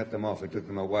Putin cut them off, it took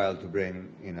them a while to bring,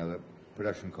 the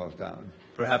production cost down.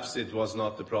 Perhaps it was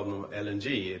not the problem of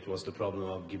LNG, it was the problem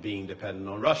of being dependent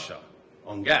on Russia,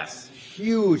 on gas.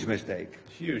 Huge mistake.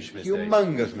 Huge mistake.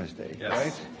 Humongous mistake, Yes.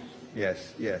 right?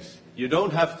 Yes. You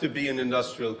don't have to be an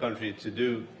industrial country to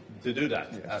do that,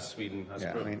 as Sweden has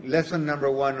proven. Lesson number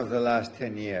one of the last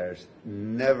 10 years,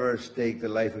 never stake the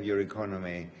life of your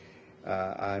economy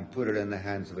and put it in the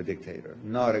hands of a dictator.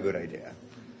 Not a good idea.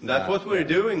 That's what we're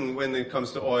doing when it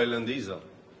comes to oil and diesel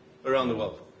around the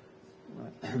world.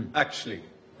 Actually,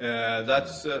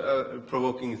 that's a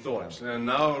provoking thought. And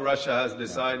now Russia has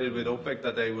decided with OPEC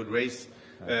that they would raise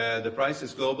the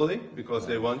prices globally because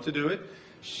they want to do it.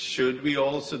 Should we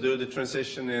also do the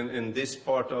transition in this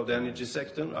part of the energy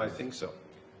sector? I think so.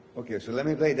 Okay, so let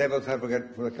me play devil's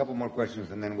advocate for a couple more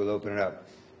questions and then we'll open it up.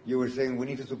 You were saying we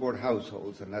need to support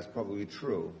households, and that's probably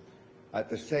true. At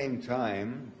the same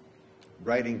time,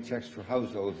 writing checks for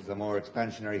households is a more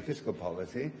expansionary fiscal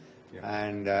policy,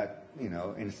 and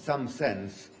in some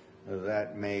sense,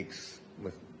 that makes,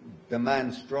 with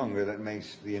demand stronger, that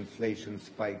makes the inflation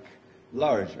spike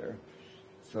larger.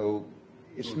 So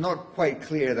it's not quite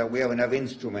clear that we have enough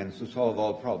instruments to solve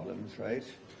all problems, right?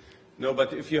 No,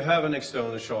 but if you have an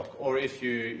external shock, or if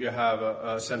you have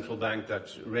a central bank that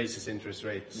raises interest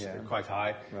rates quite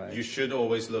high, you should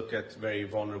always look at very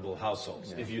vulnerable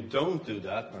households. If you don't do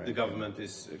that, the government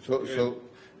is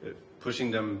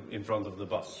pushing them in front of the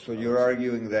bus. So you're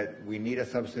arguing that we need a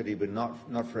subsidy, but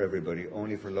not for everybody,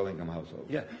 only for low-income households.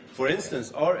 Yeah. For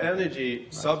instance, our energy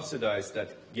subsidized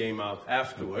that came out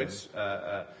afterwards.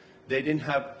 They didn't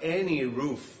have any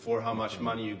roof for how much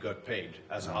money you got paid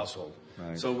as a household.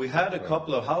 Right. So we had a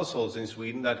couple of households in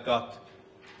Sweden that got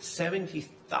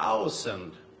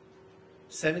 70,000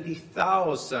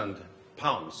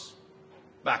 pounds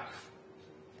back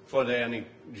for their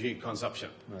energy consumption.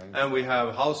 Right. And we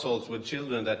have households with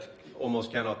children that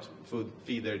almost cannot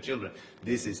feed their children.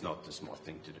 This is not the smart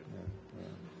thing to do.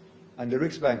 And the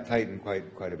Riksbank tightened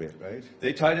quite a bit, right?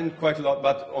 They tightened quite a lot,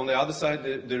 but on the other side,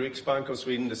 the Riksbank of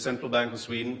Sweden, the central bank of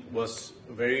Sweden, was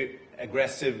very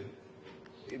aggressive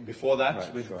before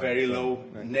that, with very low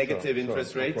negative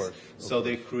interest rates. So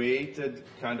they created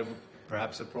kind of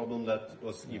perhaps a problem that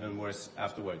was even worse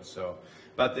afterwards. So,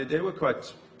 but they were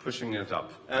quite pushing it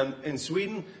up. And in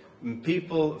Sweden,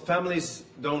 families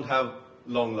don't have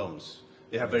long loans.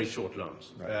 They have very short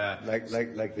loans. Right.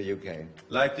 Like the UK.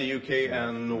 Like the UK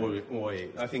and Norway.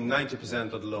 I think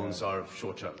 90% of the loans are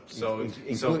short-term. So,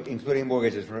 including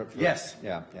mortgages. Yes.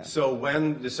 Yeah. So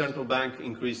when the central bank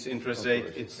increased interest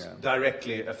rate, it's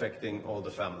directly affecting all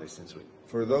the families in Sweden.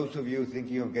 For those of you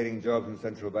thinking of getting jobs in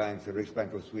central banks, the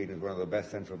Riksbank of Sweden is one of the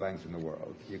best central banks in the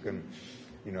world. You can,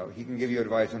 he can give you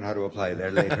advice on how to apply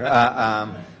there later.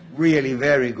 Really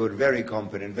very good, very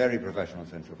competent, very professional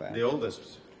central bank. The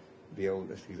oldest. The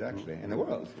oldest, exactly, in the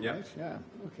world. Yeah. Right? Yeah,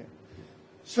 okay.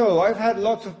 So I've had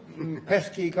lots of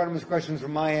pesky economist questions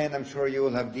from my end. I'm sure you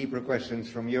will have deeper questions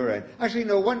from your end. Actually,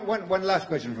 no, one last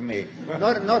question from me.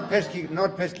 Not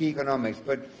pesky economics,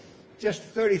 but just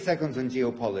 30 seconds on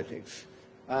geopolitics.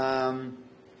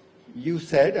 You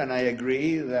said, and I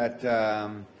agree, that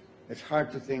it's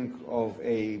hard to think of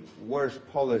a worse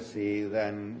policy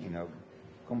than,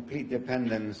 complete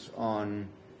dependence on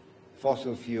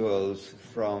fossil fuels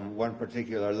from one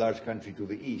particular large country to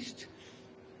the east.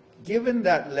 Given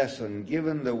that lesson,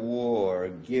 given the war,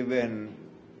 given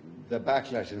the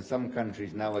backlash in some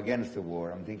countries now against the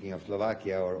war, I'm thinking of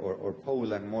Slovakia or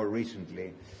Poland more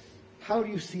recently, how do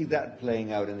you see that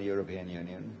playing out in the European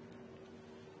Union?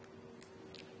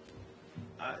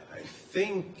 I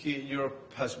think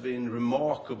Europe has been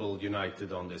remarkably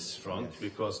united on this front,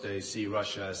 because they see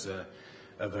Russia as a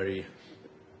very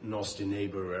nasty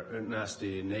neighbor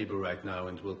right now,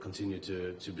 and will continue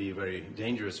to be very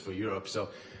dangerous for Europe. So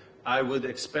I would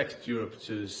expect Europe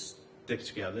to stick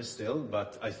together still,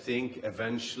 but I think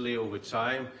eventually over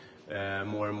time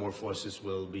more and more forces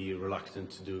will be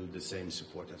reluctant to do the same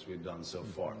support as we've done so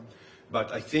far.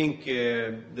 But I think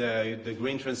the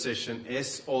green transition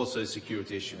is also a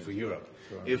security issue for Europe.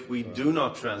 If we do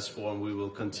not transform, we will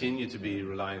continue to be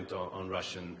reliant on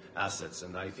Russian assets,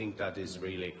 and I think that is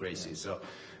really crazy.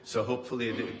 So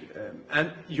hopefully,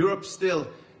 and Europe still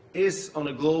is on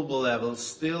a global level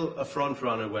still a front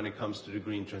runner when it comes to the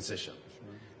green transition.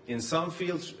 In some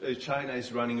fields, China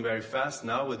is running very fast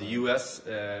now with the US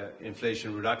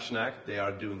Inflation Reduction Act. They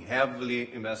are doing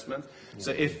heavily investment.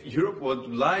 So if Europe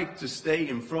would like to stay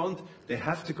in front, they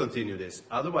have to continue this.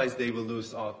 Otherwise, they will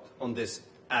lose out on this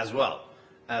as well,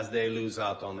 as they lose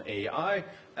out on AI,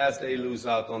 as they lose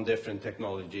out on different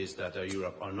technologies that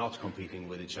Europe are not competing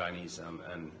with the Chinese and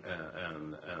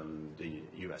the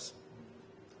US.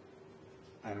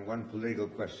 And one political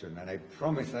question, and I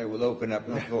promise I will open up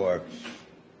the floor.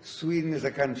 Sweden is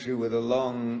a country with a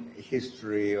long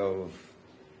history of,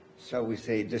 shall we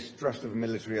say, distrust of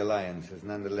military alliances.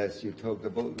 Nonetheless, you took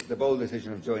the bold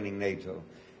decision of joining NATO.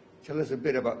 Tell us a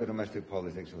bit about the domestic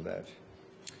politics of that.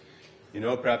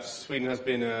 Perhaps Sweden has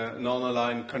been a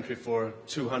non-aligned country for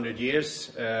 200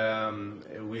 years.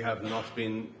 We have not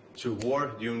been to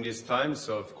war during this time,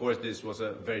 so of course this was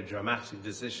a very dramatic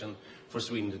decision for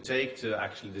Sweden to take, to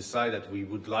actually decide that we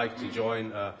would like to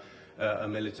join a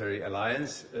military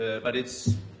alliance. But it's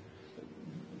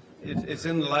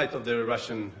in the light of the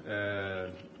Russian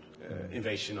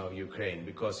invasion of Ukraine,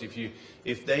 because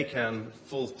if they can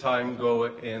full-time go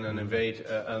in and invade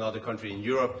another country in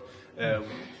Europe,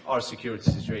 our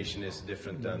security situation is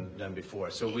different than before.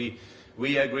 So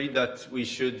we agreed that we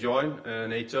should join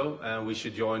NATO, and we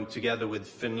should join together with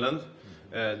Finland,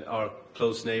 our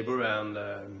close neighbor,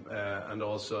 and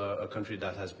also a country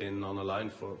that has been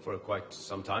non-aligned for quite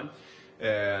some time.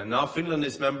 Now Finland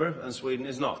is member and Sweden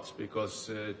is not, because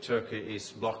Turkey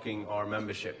is blocking our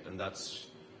membership, and that's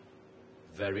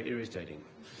very irritating.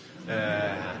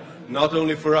 Not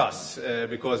only for us,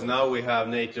 because now we have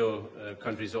NATO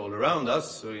countries all around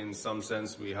us, so in some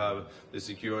sense we have the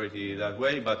security that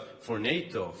way, but for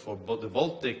NATO, for the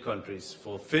Baltic countries,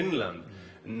 for Finland,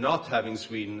 not having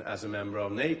Sweden as a member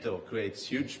of NATO creates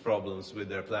huge problems with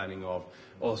their planning of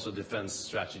also defense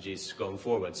strategies going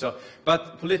forward.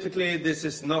 But politically this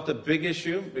is not a big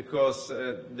issue, because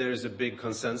there is a big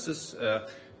consensus.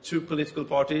 Two political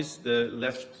parties, the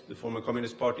left, the former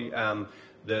Communist Party, and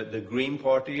the Green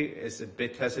Party is a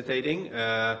bit hesitating,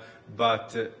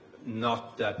 but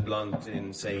not that blunt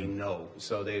in saying no.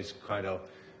 So there's kind of,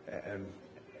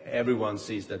 everyone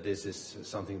sees that this is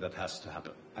something that has to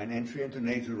happen. An entry into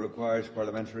NATO requires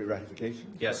parliamentary ratification?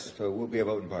 Yes. So it will be a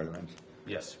vote in Parliament?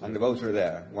 Yes. And the votes are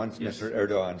there, once Mr.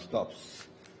 Erdogan stops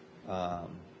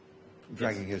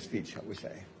dragging his feet, shall we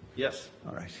say? Yes.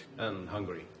 All right. And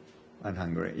Hungary. And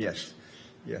Hungary, yes.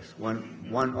 Yes, one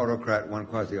autocrat, one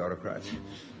quasi-autocrat.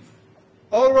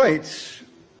 All right.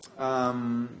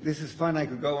 This is fun. I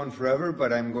could go on forever,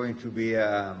 but I'm going to be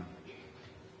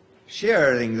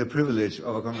sharing the privilege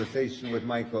of a conversation with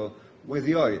Michael with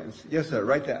the audience. Yes, sir,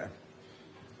 right there.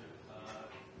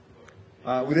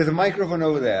 There's a microphone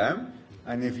over there.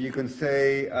 And if you can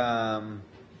say,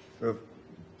 sort of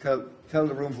tell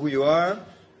the room who you are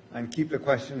and keep the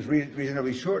questions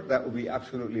reasonably short, that would be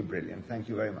absolutely brilliant. Thank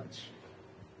you very much.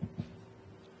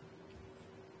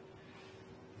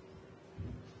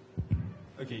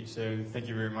 Okay, so thank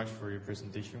you very much for your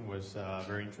presentation. It was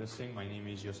very interesting. My name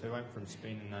is Joseba. I'm from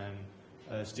Spain, and I'm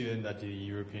a student at the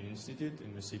European Institute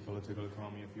in the Political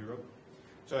Economy of Europe.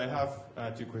 So I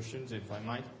have two questions, if I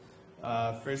might.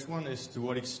 First one is, to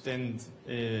what extent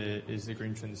is the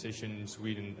green transition in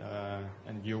Sweden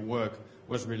and your work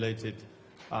was related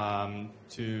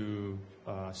to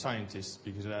scientists?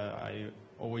 Because I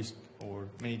always, or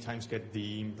many times, get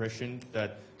the impression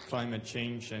that climate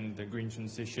change and the green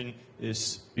transition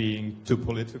is being too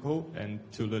political and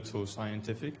too little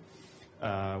scientific.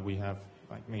 We have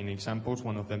like main examples.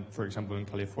 One of them, for example, in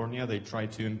California, they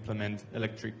tried to implement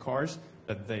electric cars,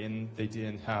 but then they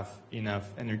didn't have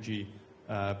enough energy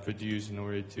produced in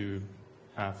order to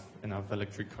have enough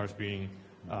electric cars being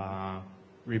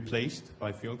replaced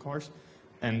by fuel cars.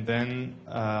 And then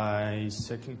a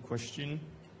second question,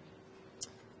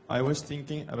 I was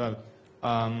thinking about,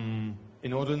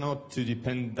 in order not to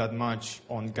depend that much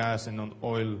on gas and on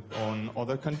oil on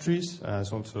other countries,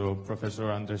 as also Professor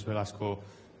Andres Velasco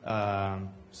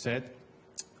said,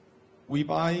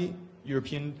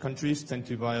 European countries tend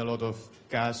to buy a lot of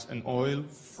gas and oil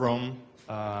from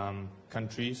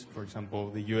countries, for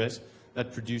example, the US,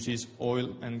 that produces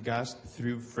oil and gas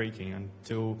through fracking. And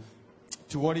to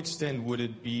what extent would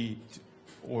it be,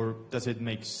 or does it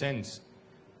make sense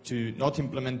to not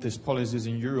implement these policies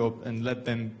in Europe and let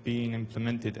them being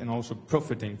implemented and also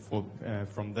profiting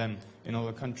from them in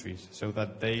other countries, so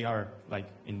that they are like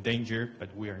in danger, but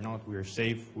we are not, we are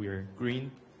safe, we are green,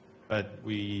 but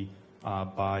we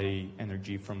buy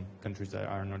energy from countries that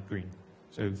are not green.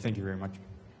 So thank you very much.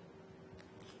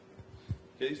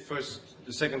 Okay, first,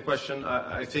 the second question,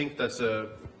 I think that's a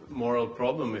moral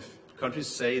problem. If countries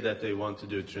say that they want to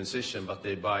do a transition, but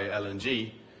they buy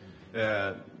LNG,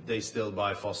 they still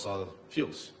buy fossil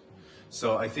fuels.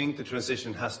 So I think the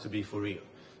transition has to be for real.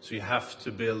 So you have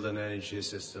to build an energy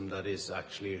system that is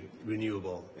actually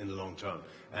renewable in the long term.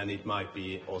 And it might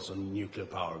be also nuclear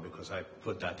power, because I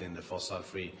put that in the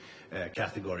fossil-free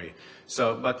category.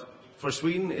 So, but for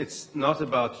Sweden, it's not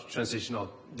about transition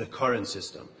of the current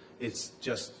system. It's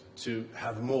just to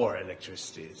have more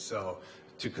electricity. So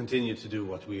to continue to do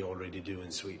what we already do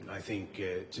in Sweden. I think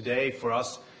today for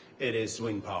us, it is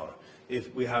wind power.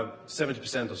 If we have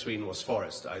 70% of Sweden was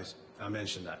forest, I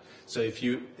mentioned that. So if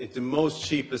the most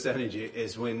cheapest energy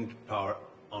is wind power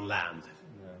on land,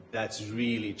 that's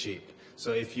really cheap.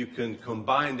 So if you can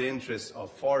combine the interests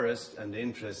of forest and the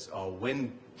interests of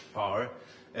wind power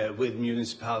with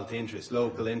municipality interest,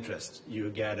 local interest, you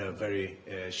get a very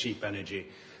cheap energy.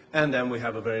 And then we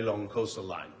have a very long coastal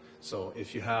line. So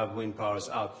if you have wind powers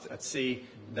out at sea,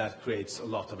 that creates a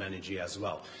lot of energy as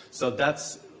well. So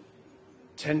that's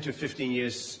 10 to 15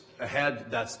 years ahead.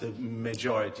 That's the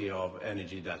majority of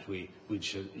energy that we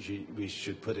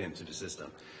should put into the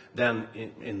system. Then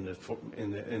in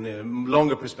the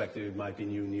longer perspective, it might be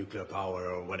new nuclear power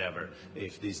or whatever,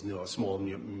 if these small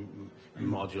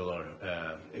modular,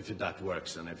 if that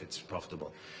works and if it's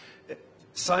profitable.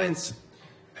 Science,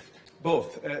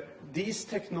 both. These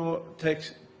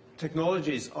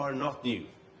technologies are not new.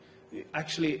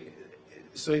 Actually,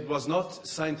 so it was not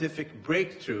scientific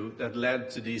breakthrough that led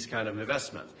to these kind of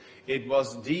investment. It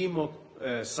was demo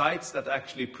sites that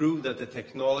actually proved that the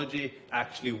technology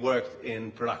actually worked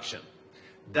in production.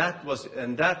 That was,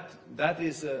 and that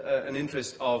is an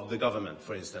interest of the government,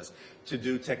 for instance,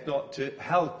 to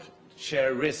help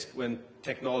share risk when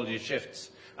technology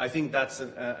shifts. I think that's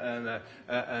a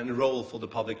role for the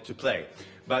public to play.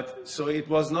 But so it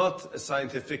was not a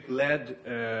scientific-led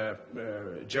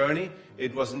journey.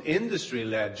 It was an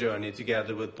industry-led journey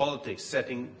together with politics,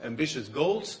 setting ambitious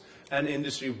goals and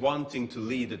industry wanting to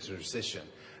lead the transition.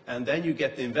 And then you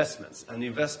get the investments, and the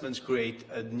investments create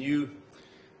a new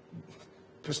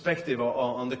perspective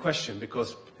on the question,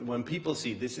 because when people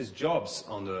see this is jobs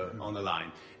on the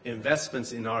line,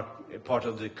 investments in our part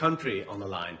of the country on the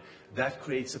line, that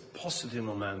creates a positive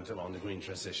momentum on the green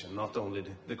transition, not only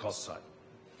the cost side.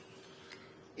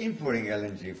 Importing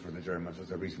LNG for the Germans was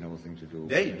a reasonable thing to do.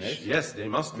 Yes, they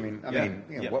must.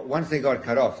 Once they got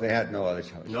cut off, they had no other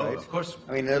choice. No, right? of course.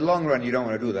 I mean, in the long run, you don't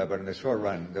want to do that, but in the short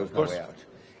run, there was no way out.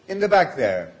 In the back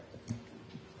there.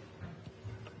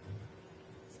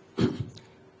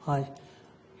 Hi.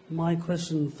 My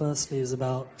question firstly is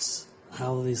about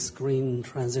how this green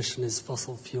transition is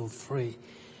fossil fuel free.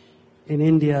 In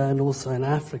India and also in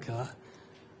Africa,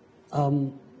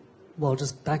 well,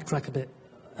 just backtrack a bit.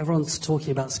 Everyone's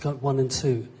talking about Scope 1 and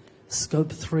 2.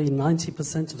 Scope 3,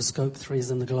 90% of Scope 3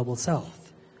 is in the Global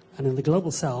South. And in the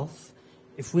Global South,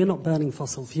 if we're not burning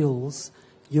fossil fuels,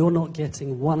 you're not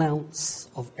getting 1 ounce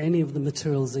of any of the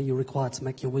materials that you require to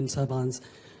make your wind turbines,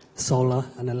 solar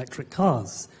and electric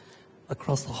cars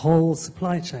across the whole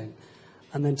supply chain.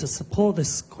 And then to support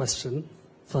this question,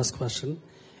 first question,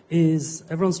 is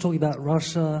everyone's talking about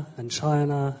Russia and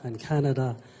China and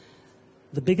Canada.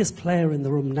 The biggest player in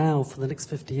the room now for the next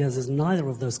 50 years is neither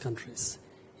of those countries.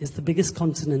 It's the biggest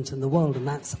continent in the world, and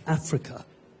that's Africa.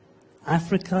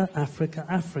 Africa, Africa,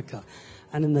 Africa.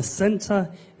 And in the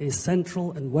center is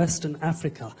Central and Western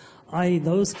Africa, i.e.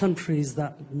 those countries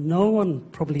that no one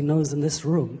probably knows in this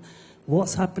room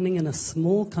what's happening in a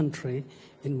small country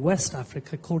in West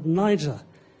Africa called Niger.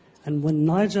 And when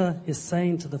Niger is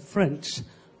saying to the French,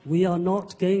 we are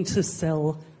not going to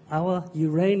sell our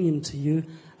uranium to you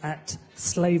at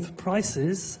slave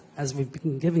prices, as we've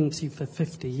been giving to you for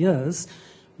 50 years,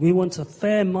 we want a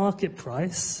fair market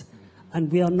price,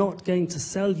 and we are not going to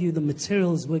sell you the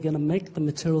materials, we're going to make the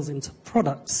materials into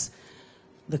products.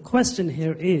 The question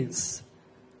here is,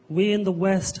 we in the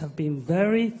West have been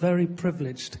very, very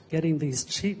privileged getting these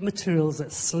cheap materials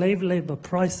at slave labor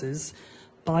prices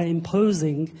by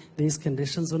imposing these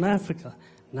conditions on Africa.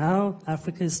 Now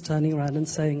Africa is turning around and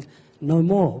saying, no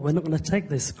more, we're not going to take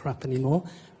this crap anymore.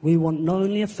 We want not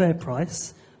only a fair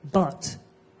price, but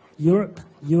Europe,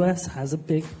 US has a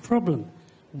big problem.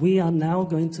 We are now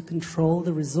going to control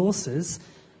the resources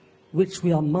which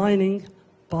we are mining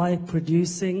by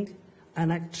producing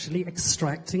and actually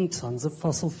extracting tons of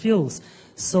fossil fuels.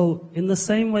 So in the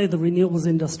same way the renewables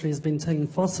industry has been telling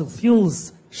fossil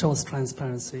fuels show us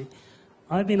transparency,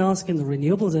 I've been asking the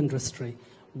renewables industry,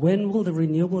 when will the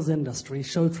renewables industry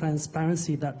show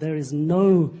transparency that there is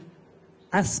no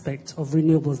aspect of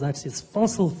renewables that is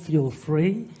fossil fuel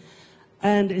free,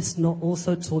 and it's not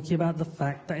also talking about the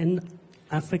fact that in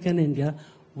Africa and India,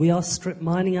 we are strip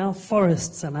mining our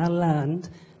forests and our land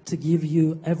to give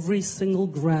you every single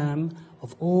gram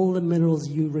of all the minerals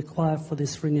you require for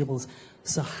these renewables.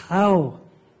 So how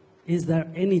is there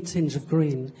any tinge of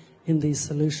green in these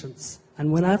solutions?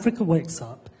 And when Africa wakes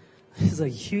up, there's a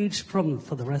huge problem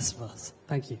for the rest of us.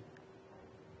 Thank you.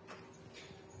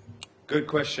 Good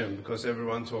question, because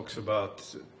everyone talks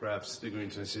about perhaps the green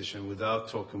transition without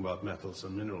talking about metals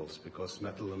and minerals, because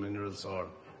metal and minerals are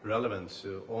relevant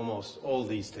to almost all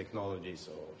these technologies.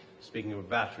 So speaking of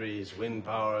batteries, wind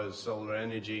power, solar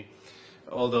energy,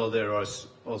 although there are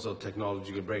also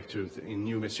technological breakthroughs in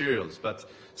new materials. But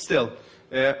still,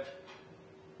 do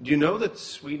you know that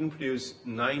Sweden produces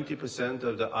 90%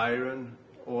 of the iron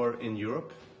ore in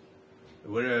Europe?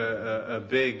 We're a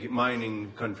big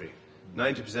mining country.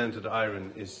 90% of the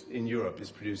iron in Europe is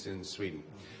produced in Sweden.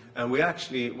 And we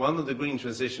actually, one of the green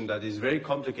transition that is very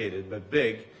complicated but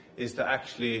big is to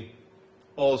actually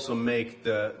also make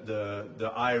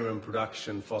the iron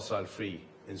production fossil-free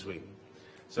in Sweden.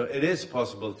 So it is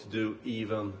possible to do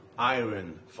even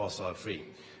iron fossil-free,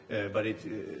 but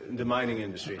the mining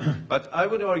industry. But I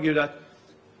would argue that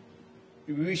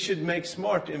we should make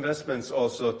smart investments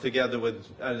also together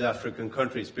with the African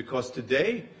countries, because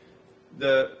today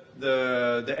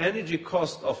the energy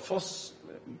cost of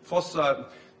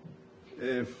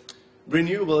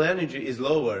renewable energy is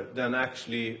lower than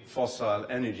actually fossil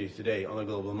energy today on a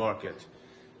global market.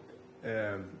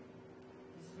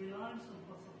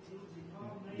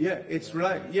 Yeah, it's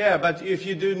right. Yeah, but if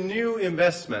you do new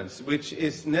investments, which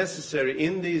is necessary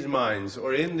in these mines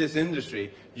or in this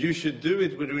industry, you should do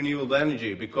it with renewable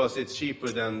energy because it's cheaper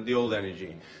than the old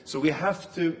energy. So we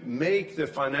have to make the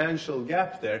financial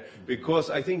gap there,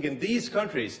 because I think in these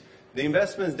countries, the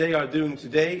investments they are doing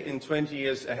today in 20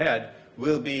 years ahead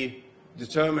will be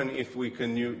determined if we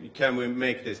can we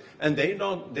make this. And they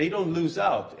don't lose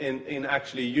out in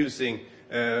actually using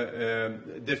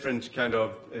different kind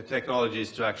of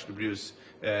technologies to actually produce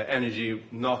energy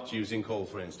not using coal,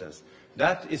 for instance.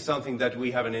 That is something that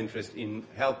we have an interest in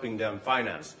helping them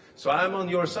finance. So I'm on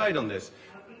your side on this.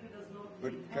 Africa does not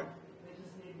need help. They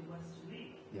just need the West to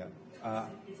lead. Yeah.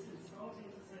 It's insulting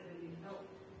to say they need help.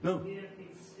 No. We have been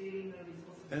stealing their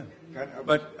resources. Yeah.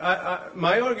 But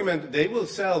my argument, they will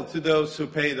sell to those who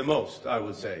pay the most, I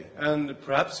would say. And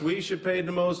perhaps we should pay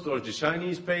the most, or the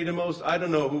Chinese pay the most. I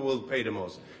don't know who will pay the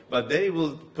most. But they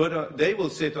will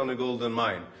sit on a golden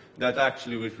mine that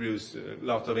actually will produce a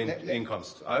lot of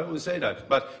incomes. I will say that.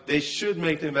 But they should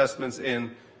make the investments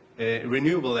in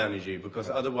renewable energy, because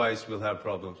otherwise we'll have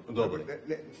problems globally.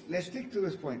 Let's stick to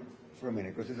this point for a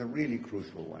minute, because it's a really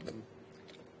crucial one.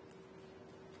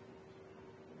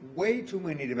 Way too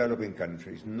many developing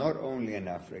countries, not only in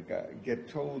Africa, get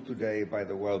told today by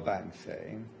the World Bank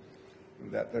saying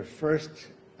that their first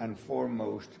and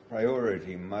foremost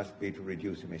priority must be to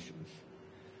reduce emissions.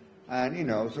 And, you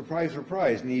know, surprise,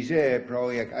 surprise, Niger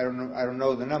probably, I don't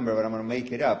know the number, but I'm going to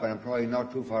make it up, and I'm probably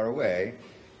not too far away.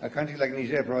 A country like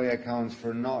Niger probably accounts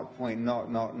for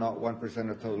 0.001%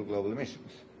 of total global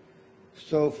emissions.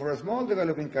 So for a small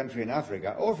developing country in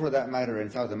Africa, or for that matter in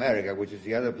South America, which is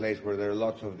the other place where there are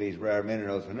lots of these rare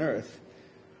minerals on Earth,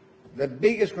 the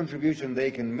biggest contribution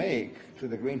they can make to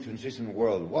the green transition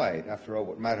worldwide, after all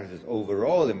what matters is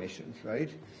overall emissions, right,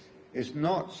 is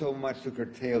not so much to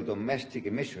curtail domestic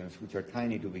emissions, which are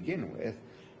tiny to begin with,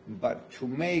 but to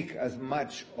make as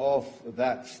much of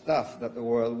that stuff that the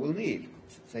world will need,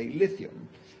 say lithium,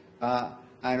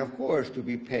 and of course to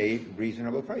be paid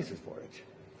reasonable prices for it.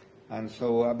 And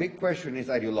so a big question is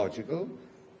ideological.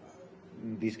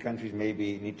 These countries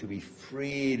maybe need to be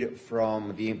freed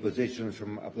from the impositions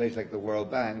from a place like the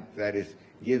World Bank that is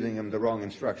giving them the wrong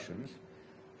instructions.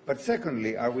 But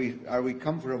secondly, are we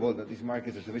comfortable that these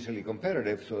markets are sufficiently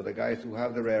competitive so the guys who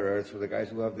have the rare earths or the guys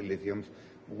who have the lithiums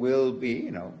will be,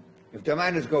 you know, if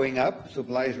demand is going up,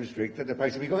 supply is restricted, the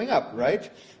price will be going up, right?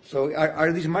 So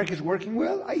are these markets working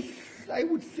well? I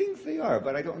would think they are,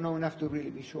 but I don't know enough to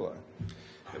really be sure.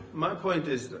 My point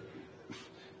is that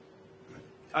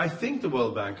I think the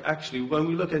World Bank, actually, when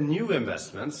we look at new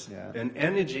investments in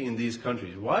energy in these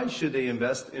countries, why should they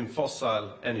invest in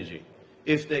fossil energy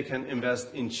if they can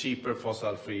invest in cheaper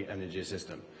fossil-free energy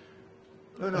system?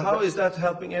 How is that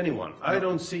helping anyone? I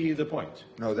don't see the point.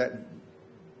 No,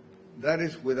 that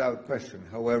is without question.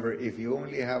 However, if you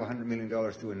only have $100 million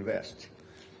to invest,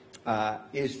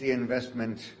 is the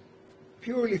investment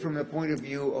purely from the point of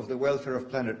view of the welfare of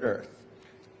planet Earth?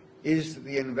 Is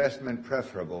the investment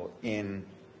preferable in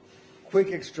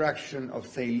quick extraction of,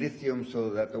 say, lithium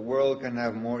so that the world can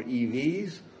have more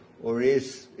EVs, or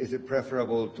is it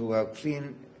preferable to have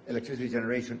clean electricity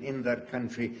generation in that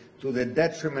country to the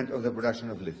detriment of the production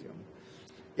of lithium?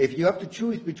 If you have to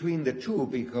choose between the two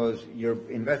because your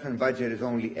investment budget is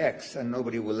only X and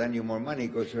nobody will lend you more money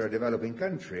because you're a developing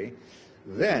country,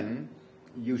 then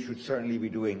you should certainly be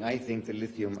doing, I think, the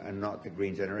lithium and not the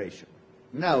green generation.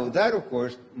 Now, that, of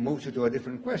course, moves you to a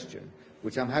different question,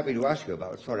 which I'm happy to ask you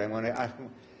about. Sorry, I'm going to ask you.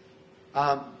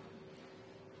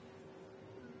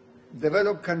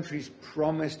 Developed countries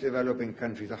promised developing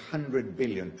countries $100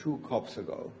 billion 2 COPs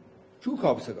ago. 2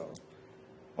 COPs ago.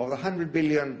 Of the $100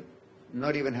 billion,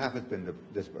 not even half has been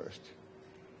disbursed.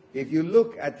 If you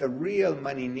look at the real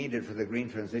money needed for the green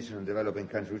transition in developing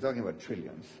countries, we're talking about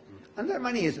trillions. And that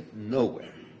money is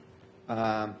nowhere.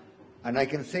 And I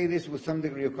can say this with some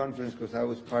degree of confidence because I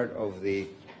was part of the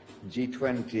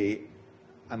G20,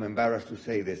 I'm embarrassed to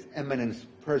say this, eminent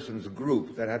persons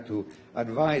group that had to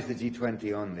advise the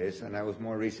G20 on this, and I was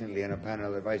more recently in a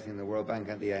panel advising the World Bank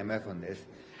and the IMF on this.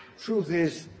 Truth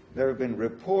is, there have been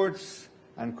reports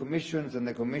and commissions, and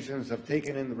the commissions have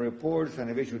taken in the reports and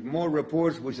have issued more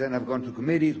reports, which then have gone to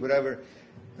committees, whatever.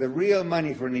 The real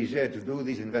money for Niger to do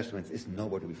these investments is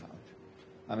nowhere to be found.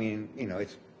 I mean, you know,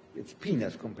 it's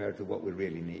peanuts compared to what we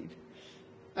really need.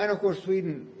 And of course,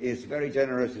 Sweden is very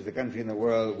generous. It's the country in the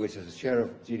world which, as a share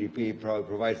of GDP, probably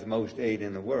provides the most aid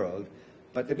in the world.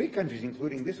 But the big countries,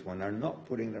 including this one, are not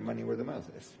putting their money where the mouth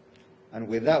is. And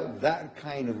without that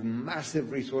kind of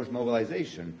massive resource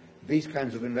mobilization, these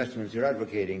kinds of investments you're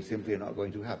advocating simply are not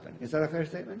going to happen. Is that a fair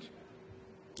statement?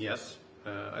 Yes,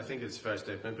 I think it's a fair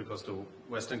statement because the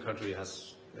Western country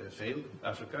has failed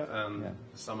Africa and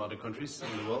some other countries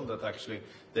in the world that actually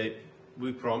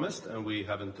we promised and we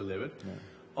haven't delivered. Yeah.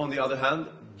 On the other hand,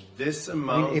 this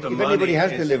amount if of money anybody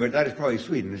has delivered, that is probably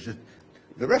Sweden. It's just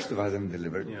the rest of us haven't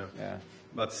delivered. Yeah.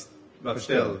 But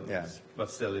still,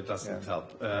 it doesn't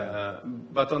help.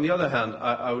 But on the other hand,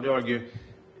 I would argue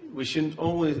we shouldn't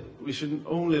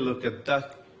only look at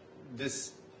that.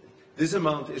 This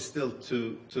amount is still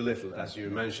too little, as you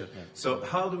mentioned. Yeah. So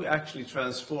how do we actually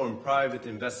transform private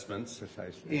investments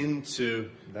into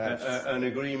an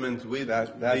agreement with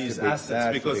these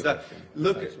assets? Because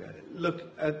look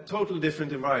at total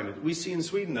different environment. We see in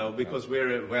Sweden now, because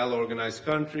we're a well-organized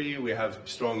country, we have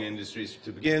strong industries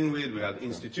to begin with, we have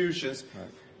institutions. Right.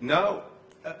 Now,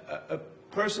 a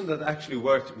person that actually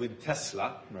worked with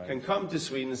Tesla can come to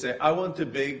Sweden and say, I want to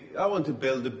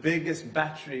build the biggest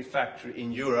battery factory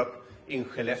in Europe in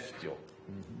Skellefteå.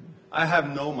 I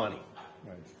have no money.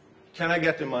 Right. Can I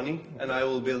get the money and I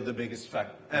will build the biggest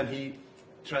factory? And he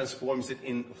transforms it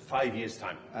in 5 years'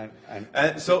 time.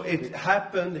 And So it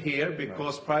happened here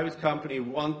because private company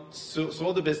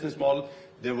saw the business model.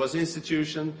 There was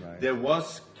institution. There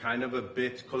was kind of a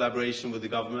bit collaboration with the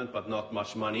government, but not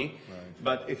much money.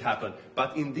 But it happened.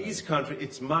 But in these countries,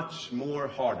 it's much more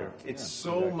harder. It's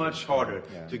much harder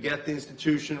to get the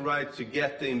institution right, to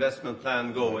get the investment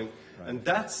plan going. And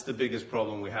that's the biggest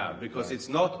problem we have, because it's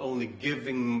not only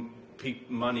giving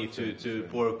money to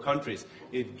poor countries,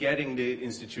 it's getting the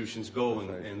institutions going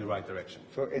in the right direction.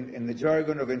 So in the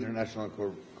jargon of international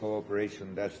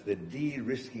cooperation, that's the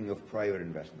de-risking of private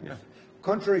investments. Yeah.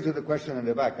 Contrary to the question in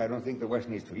the back, I don't think the West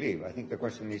needs to leave. I think the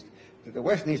question is that the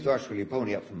West needs to actually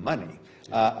pony up some money.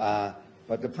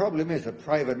 But the problem is that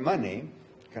private money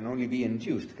can only be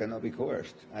induced, cannot be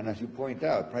coerced. And as you point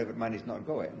out, private money is not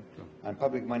going, and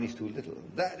public money is too little.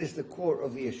 That is the core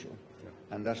of the issue.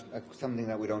 And that's something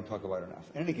that we don't talk about enough.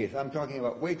 In any case, I'm talking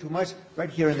about way too much right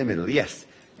here in the middle. Yes,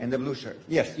 in the blue shirt.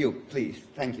 Yes, you, please.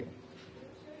 Thank you.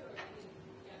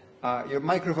 Your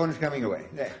microphone is coming away.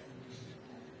 There.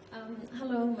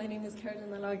 Hello, my name is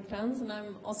Carolina Lagercrantz, and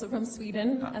I'm also from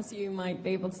Sweden, as you might be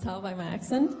able to tell by my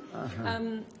accent.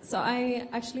 So I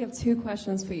actually have two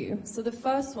questions for you. So the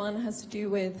first one has to do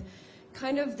with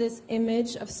kind of this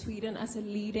image of Sweden as a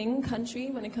leading country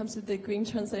when it comes to the green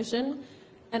transition.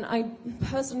 And I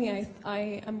personally,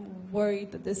 I am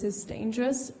worried that this is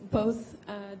dangerous, both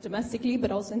domestically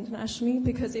but also internationally,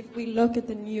 because if we look at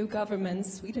the new government,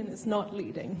 Sweden is not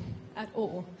leading at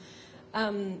all.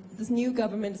 This new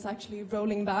government is actually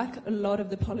rolling back a lot of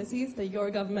the policies that your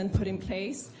government put in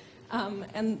place.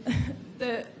 And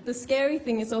the scary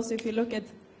thing is also, if you look at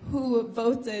who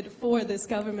voted for this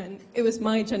government, it was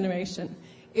my generation.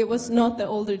 It was not the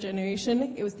older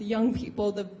generation, it was the young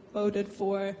people that voted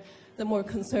for the more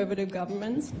conservative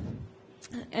government.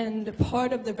 And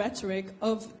part of the rhetoric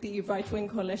of the right-wing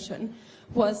coalition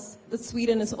was that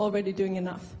Sweden is already doing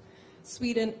enough.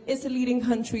 Sweden is a leading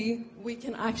country, we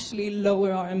can actually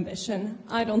lower our ambition.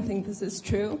 I don't think this is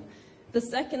true. The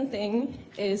second thing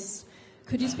is,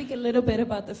 could you speak a little bit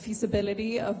about the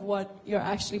feasibility of what you're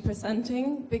actually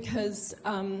presenting? Because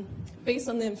based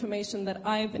on the information that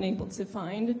I've been able to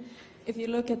find, if you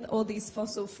look at all these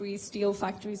fossil-free steel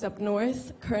factories up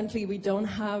north, currently we don't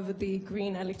have the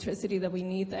green electricity that we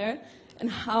need there. And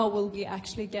how will we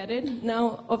actually get it?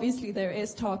 Now, obviously, there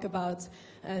is talk about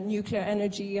nuclear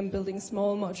energy and building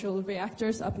small modular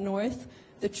reactors up north.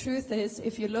 The truth is,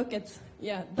 if you look at,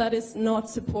 that is not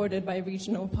supported by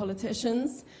regional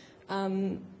politicians.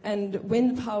 And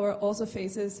wind power also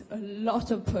faces a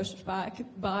lot of pushback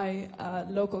by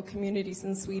local communities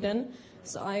in Sweden.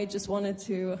 So I just wanted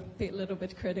to be a little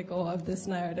bit critical of this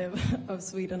narrative of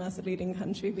Sweden as a leading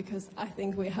country, because I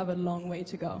think we have a long way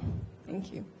to go.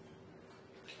 Thank you.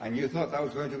 And you thought that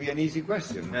was going to be an easy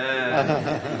question.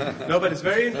 No, but it's a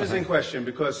very interesting question,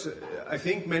 because I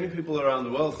think many people around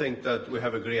the world think that we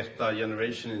have a Greta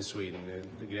generation in Sweden,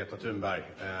 the Greta Thunberg,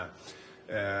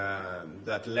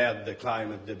 that led the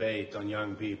climate debate on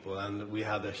young people, and we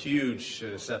had a huge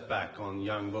setback on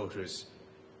young voters,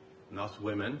 not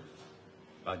women,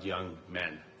 but young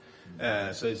men.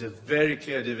 So it's a very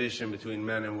clear division between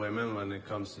men and women when it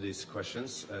comes to these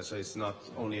questions. So it's not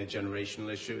only a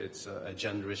generational issue, it's a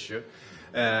gender issue.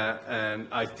 And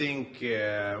I think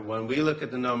when we look at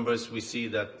the numbers, we see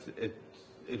that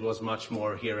it was much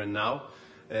more here and now.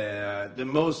 The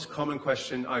most common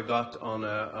question I got on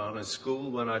a school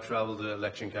when I traveled the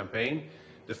election campaign,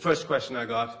 the first question I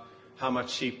got, how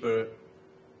much cheaper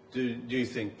do you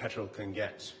think petrol can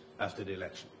get after the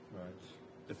election? Right.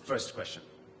 The first question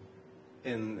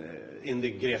in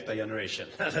the Greta generation.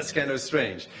 That's kind of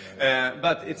strange.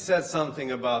 But it says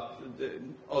something about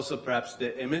also perhaps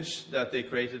the image that they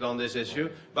created on this issue,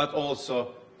 but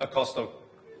also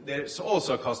there's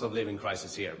also a cost of living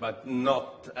crisis here, but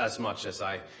not as much as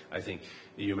I think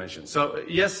you mentioned. So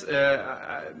yes,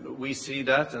 we see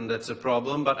that, and that's a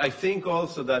problem, but I think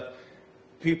also that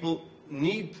people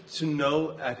need to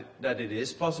know that it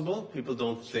is possible. People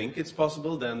don't think it's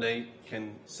possible, then they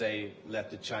can say, let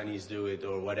the Chinese do it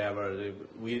or whatever.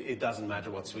 It doesn't matter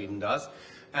what Sweden does.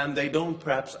 And they don't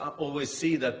perhaps always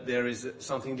see that there is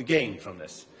something to gain from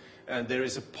this. And there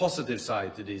is a positive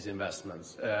side to these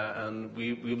investments. And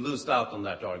we've lost out on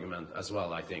that argument as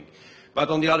well, I think. But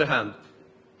on the other hand,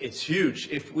 it's huge.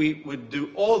 If we would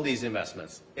do all these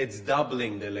investments, it's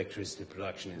doubling the electricity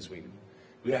production in Sweden.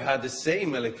 We have had the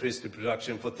same electricity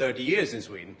production for 30 years in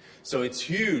Sweden, so it's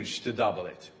huge to double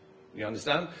it. You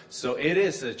understand? So it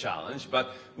is a challenge,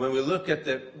 but when we look at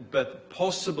the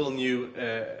possible new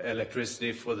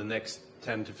electricity for the next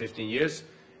 10 to 15 years,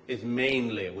 it's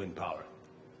mainly wind power.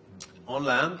 On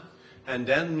land, and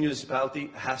then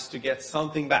municipality has to get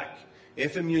something back.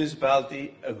 If a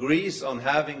municipality agrees on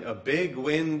having a big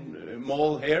wind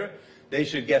mall here, they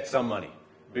should get some money,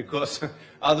 because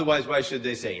otherwise why should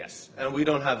they say yes? And we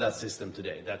don't have that system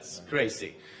today. That's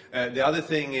crazy. The other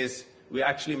thing is we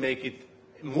actually make it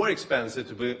more expensive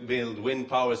to build wind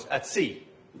powers at sea,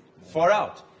 far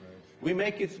out. We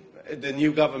make it, the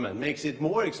new government makes it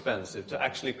more expensive to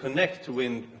actually connect to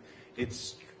wind.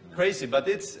 It's crazy, but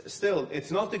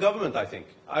it's not the government, I think.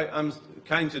 I'm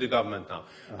kind to the government now.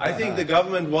 I think the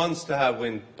government wants to have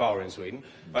wind power in Sweden,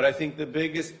 but I think the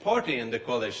biggest party in the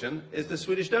coalition is the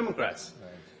Swedish Democrats,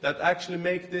 that actually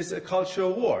make this a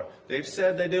cultural war. They've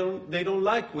said they don't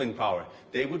like wind power.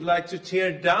 They would like to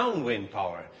tear down wind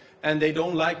power, and they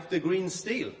don't like the green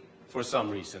steel for some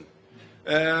reason.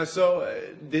 So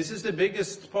this is the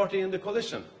biggest party in the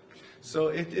coalition. So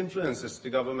it influences the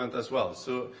government as well.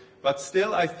 But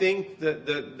still, I think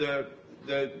the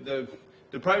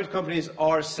private companies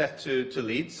are set to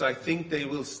lead, so I think they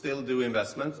will still do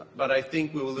investments, but I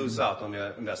think we will lose out on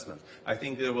the investment. I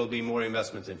think there will be more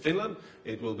investments in Finland,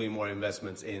 it will be more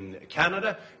investments in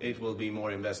Canada, it will be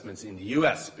more investments in the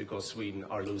US, because Sweden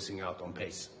are losing out on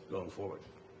pace going forward.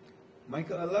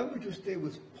 Michael, allow me to stay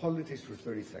with politics for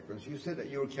 30 seconds. You said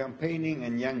that you were campaigning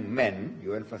and young men,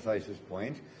 you emphasized this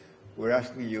point, were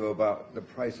asking you about the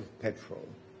price of petrol.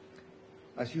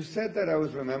 As you said that, I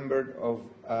was remembered of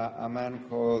a man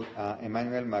called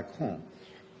Emmanuel Macron,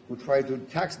 who tried to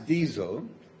tax diesel,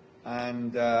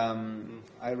 and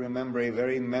I remember a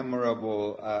very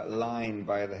memorable line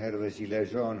by the head of the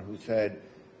Gilets Jaunes, who said,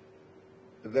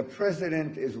 "The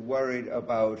president is worried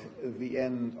about the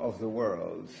end of the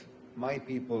world. My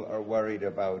people are worried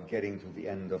about getting to the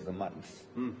end of the month."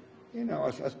 You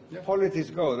know, as politics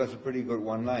go, that's a pretty good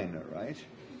one-liner, right?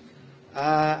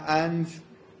 And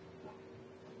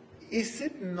is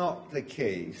it not the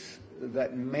case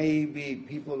that maybe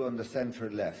people on the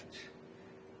center-left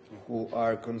who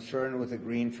are concerned with the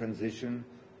green transition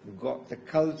got the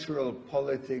cultural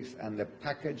politics and the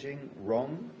packaging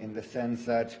wrong, in the sense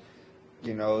that,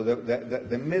 you know,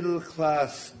 the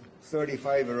middle-class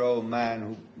 35-year-old man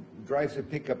who drives a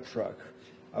pickup truck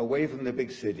away from the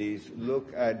big cities,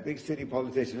 look at big city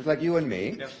politicians like you and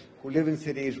me, who live in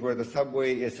cities where the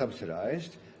subway is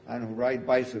subsidized, and who ride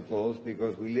bicycles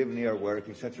because we live near work,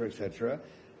 etc., etc.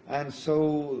 And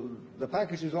so the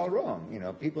package is all wrong. You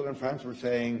know, people in France were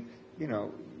saying, you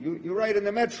know, you ride in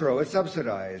the metro, it's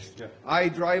subsidized. Yeah. I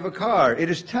drive a car, it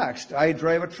is taxed. I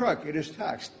drive a truck, it is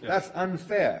taxed. Yeah. That's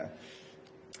unfair.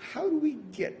 How do we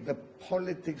get the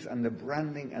politics and the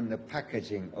branding and the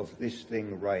packaging of this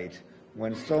thing right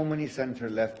when so many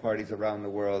center-left parties around the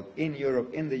world, in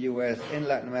Europe, in the US, in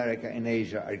Latin America, in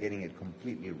Asia, are getting it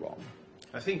completely wrong?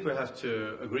 I think we have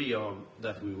to agree on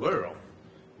that we were wrong.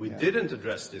 We didn't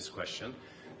address this question.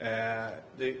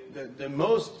 The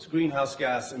most greenhouse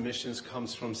gas emissions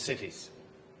comes from cities.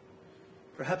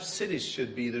 Perhaps cities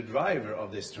should be the driver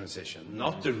of this transition,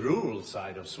 not the rural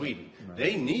side of Sweden. Right.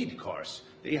 They need cars.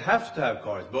 They have to have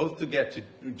cars, both to get to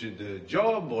the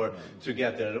job or to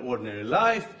get their ordinary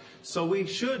life. So we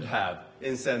should have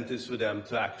incentives for them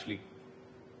to actually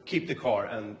keep the car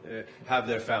and have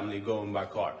their family going by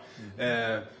car.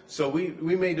 So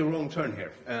we made a wrong turn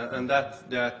here, and that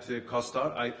cost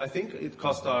I think it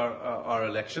cost our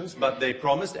elections, but they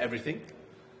promised everything.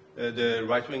 The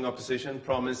right-wing opposition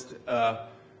promised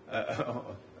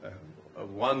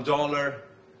 $1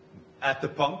 at the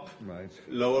pump,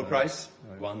 lower price,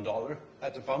 $1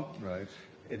 at the pump.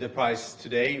 The price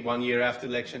today, 1 year after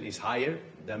the election, is higher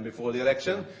than before the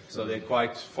election, so they're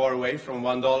quite far away from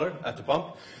 $1 at the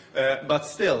pump. But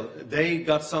still, they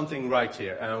got something right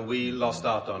here, and we lost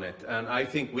out on it. And I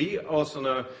think we also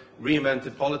now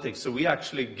reinvented politics. So we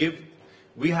actually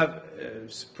have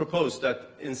proposed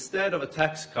that instead of a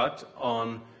tax cut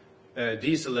on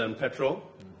diesel and petrol,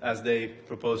 as they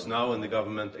propose now in the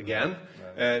government again,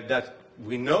 that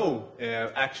we know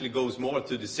actually goes more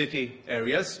to the city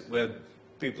areas where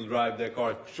people drive their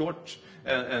car short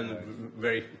and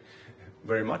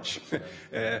very much.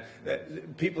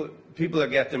 People are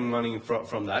getting money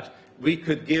from that. We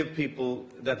could give people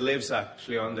that lives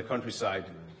actually on the countryside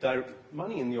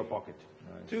money in your pocket.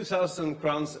 2,000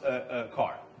 crowns a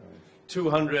car,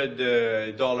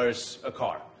 $200 a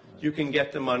car. You can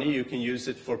get the money, you can use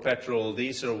it for petrol,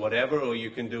 diesel, or whatever, or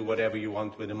you can do whatever you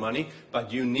want with the money,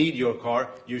 but you need your car,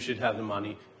 you should have the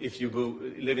money. If you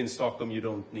live in Stockholm, you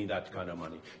don't need that kind of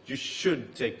money. You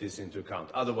should take this into account,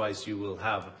 otherwise you will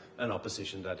have an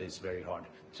opposition that is very hard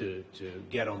to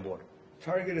get on board.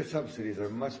 Targeted subsidies are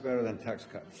much better than tax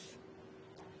cuts.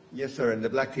 Yes, sir, and the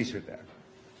black t-shirt there.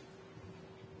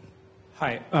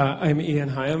 Hi, I'm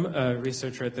Ian Hyam, a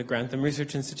researcher at the Grantham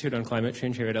Research Institute on Climate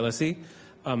Change here at LSE.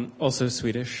 Also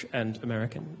Swedish and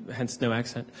American, hence no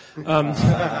accent. So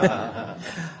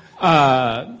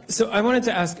I wanted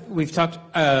to ask, we've talked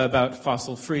about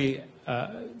fossil-free,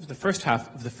 the first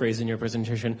half of the phrase in your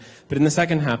presentation, but in the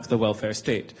second half, the welfare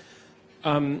state.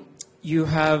 You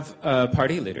have a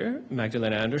party leader,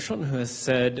 Magdalena Andersson, who has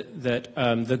said that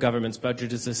the government's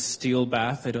budget is a steel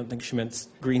bath. I don't think she meant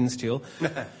green steel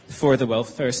for the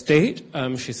welfare state.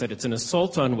 She said it's an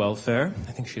assault on welfare.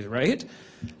 I think she's right.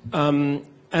 And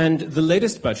the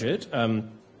latest budget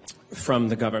from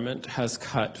the government has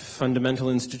cut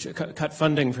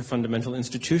funding for fundamental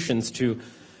institutions to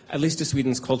at least to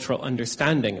Sweden's cultural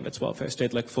understanding of its welfare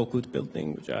state, like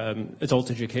folkutbildning, adult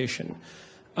education.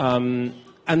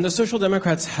 And the Social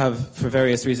Democrats have, for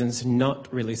various reasons,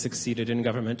 not really succeeded in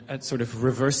government at sort of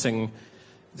reversing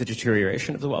the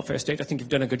deterioration of the welfare state. I think you've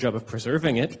done a good job of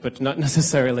preserving it, but not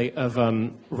necessarily of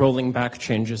rolling back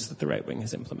changes that the right wing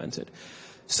has implemented.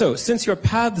 So, since your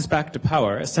paths back to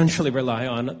power essentially rely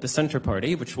on the Centre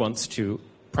Party, which wants to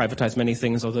privatize many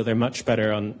things, although they're much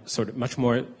better on sort of much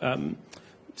more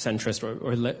centrist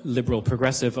or liberal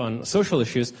progressive on social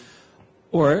issues,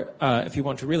 or if you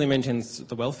want to really maintain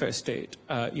the welfare state,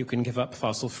 you can give up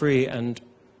fossil-free and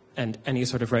any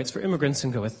sort of rights for immigrants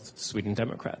and go with Sweden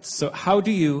Democrats. So how do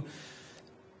you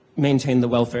maintain the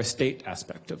welfare state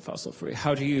aspect of fossil-free?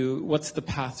 What's the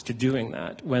path to doing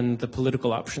that when the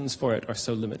political options for it are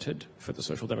so limited for the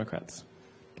Social Democrats?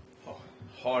 Oh,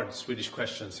 hard Swedish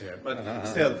questions here. But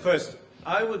still, first,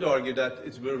 I would argue that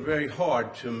it's very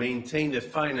hard to maintain the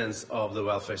finance of the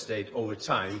welfare state over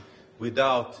time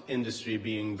without industry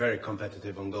being very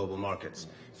competitive on global markets.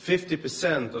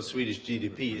 50% of Swedish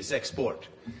GDP is export.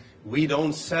 We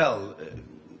don't sell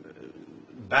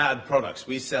bad products.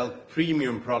 We sell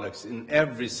premium products in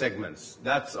every segment.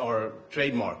 That's our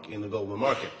trademark in the global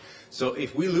market. So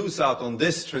if we lose out on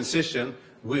this transition,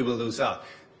 we will lose out.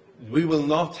 We will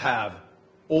not have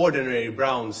ordinary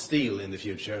brown steel in the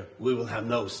future. We will have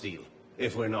no steel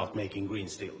if we're not making green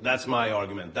steel. That's my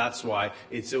argument. That's why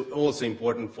it's also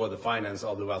important for the finance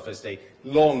of the welfare state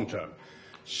long term.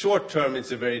 Short term,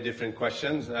 it's a very different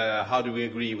question. How do we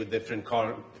agree with different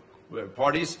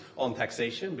parties on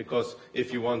taxation? Because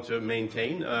if you want to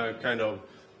maintain a kind of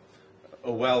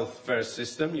a welfare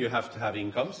system, you have to have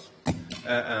incomes.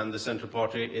 And the Central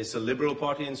Party is a liberal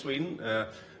party in Sweden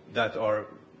that are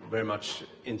very much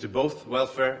into both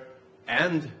welfare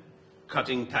and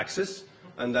cutting taxes.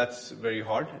 And that's very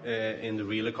hard in the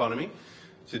real economy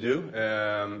to do.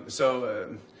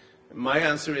 My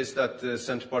answer is that the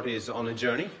Centre Party is on a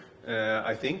journey,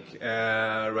 I think,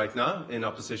 right now in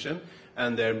opposition,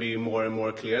 and they'll be more and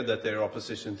more clear that they're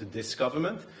opposition to this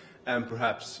government, and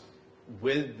perhaps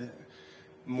with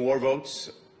more votes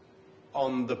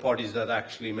on the parties that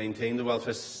actually maintain the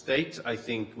welfare state, I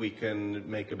think we can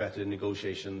make a better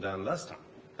negotiation than last time.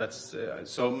 That's,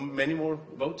 so many more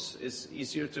votes is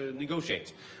easier to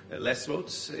negotiate. Less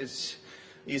votes is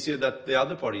easier that the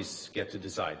other parties get to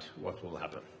decide what will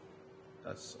happen.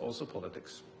 That's also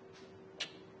politics.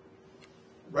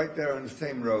 Right there on the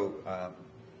same row,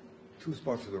 two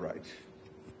spots to the right.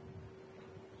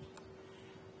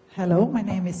 Hello, my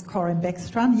name is Karin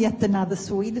Bäckstrand, yet another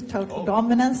Swede, total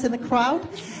dominance in the crowd.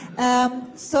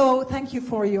 So thank you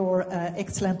for your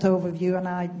excellent overview, and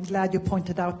I'm glad you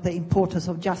pointed out the importance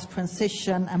of just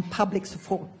transition and public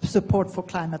support for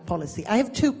climate policy. I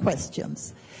have two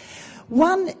questions.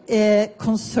 One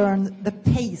concerns the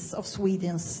pace of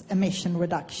Sweden's emission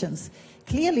reductions.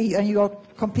 Clearly, and you are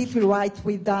completely right,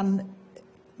 we've done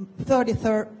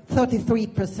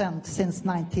 33% since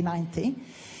 1990.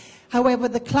 However,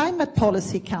 the Climate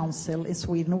Policy Council in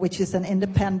Sweden, which is an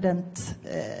independent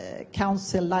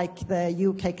council like the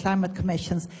UK Climate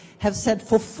Commissions, have said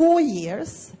for 4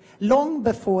 years, long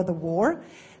before the war,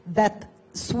 that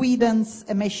Sweden's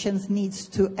emission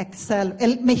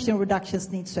reductions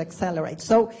needs to accelerate.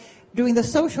 So, during the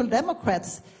Social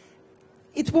Democrats,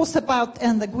 it was about,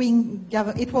 and the Green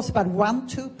government, it was about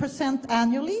 1-2%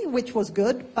 annually, which was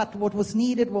good, but what was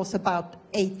needed was about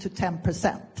 8 to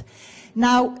 10%.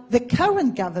 Now, the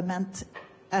current government,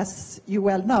 as you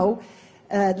well know,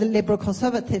 the Liberal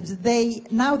Conservatives, they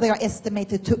are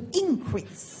estimated to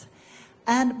increase.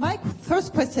 And my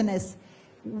first question is,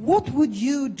 what would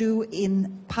you do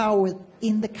in power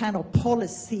in the kind of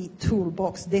policy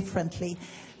toolbox differently?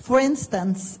 For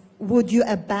instance, would you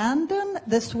abandon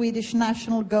the Swedish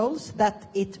national goals that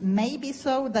it may be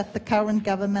so that the current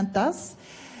government does?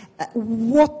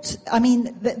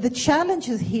 The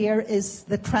challenges here is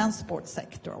the transport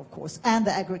sector, of course, and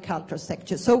the agriculture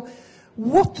sector. So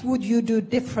what would you do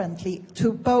differently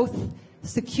to both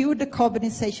secure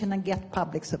decarbonization and get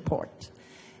public support.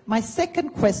 My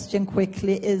second question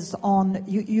quickly is on,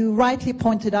 you rightly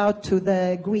pointed out to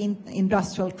the green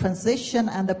industrial transition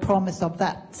and the promise of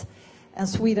that. And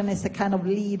Sweden is a kind of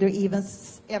leader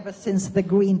ever since the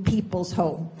Green People's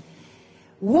Home.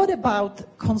 What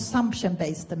about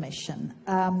consumption-based emission?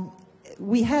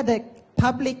 We had a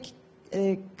public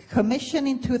commission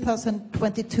in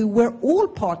 2022 where all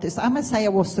parties, I must say I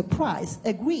was surprised,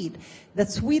 agreed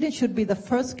that Sweden should be the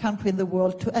first country in the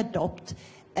world to adopt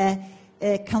a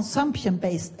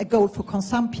goal for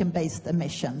consumption-based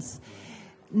emissions.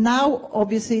 Now,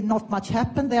 obviously, not much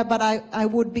happened there, but I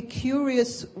would be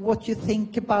curious what you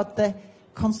think about the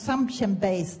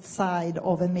consumption-based side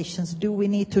of emissions. Do we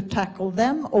need to tackle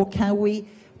them, or can we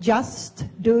just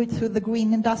do it through the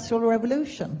green industrial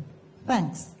revolution?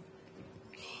 Thanks.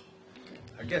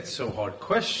 I get so hard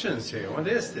questions here. What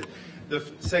is it? The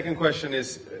second question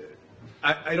is,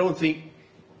 I don't see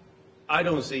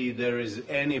there is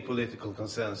any political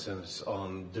consensus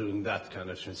on doing that kind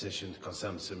of transition to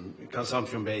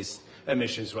consumption-based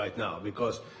emissions right now,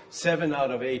 because 7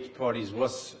 out of 8 parties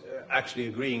was actually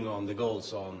agreeing on the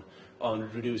goals on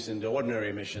reducing the ordinary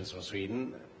emissions from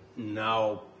Sweden.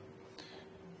 Now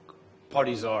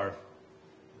parties are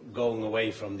going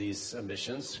away from these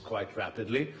ambitions quite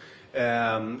rapidly.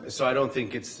 So I don't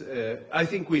think it's, I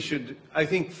think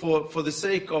for the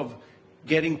sake of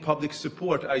getting public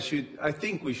support, I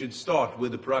think we should start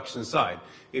with the production side.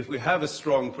 If we have a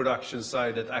strong production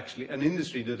side, that actually an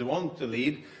industry that wants to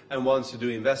lead and wants to do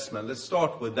investment, let's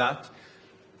start with that.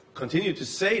 Continue to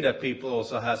say that people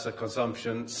also has a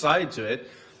consumption side to it,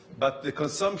 but the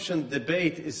consumption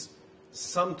debate is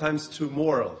sometimes too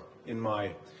moral in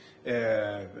my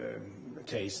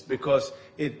taste, because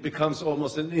it becomes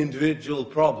almost an individual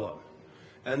problem.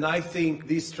 And I think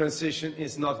this transition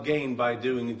is not gained by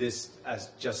doing this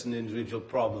as just an individual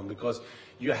problem, because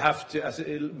you have to, as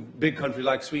a big country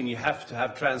like Sweden, you have to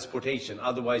have transportation,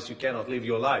 otherwise you cannot live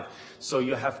your life. So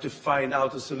you have to find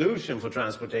out a solution for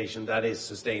transportation that is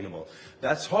sustainable.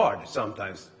 That's hard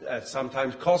sometimes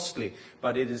costly,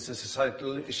 but it is a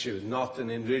societal issue, not an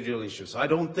individual issue. So I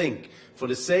don't think, for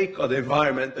the sake of the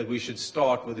environment, that we should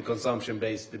start with the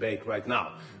consumption-based debate right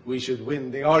now. We should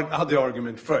win the other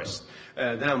argument first.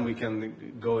 Then we can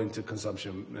go into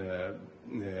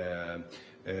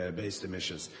consumption-based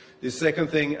emissions. The second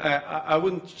thing, I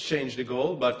wouldn't change the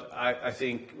goal, but I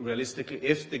think realistically,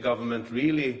 if the government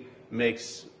really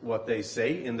makes what they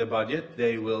say in the budget,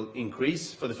 they will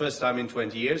increase. For the first time in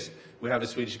 20 years, we have a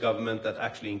Swedish government that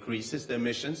actually increases the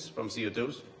emissions from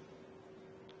CO2s,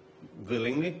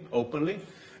 willingly, openly.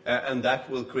 And that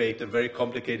will create a very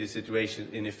complicated situation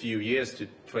in a few years to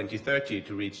 2030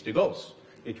 to reach the goals.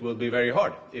 It will be very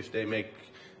hard if they make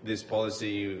this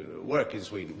policy work in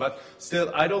Sweden. But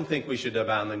still, I don't think we should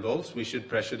abandon goals. We should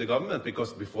pressure the government,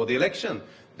 because before the election,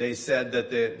 they said that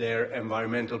their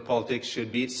environmental politics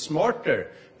should be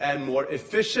smarter and more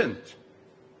efficient.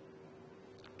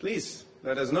 Please,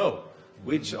 let us know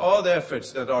which are the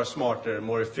efforts that are smarter and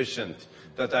more efficient,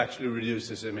 that actually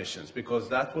reduces emissions, because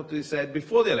that's what they said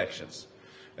before the elections.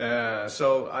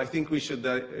 So I think we should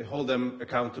hold them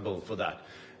accountable for that.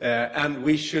 And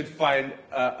we should find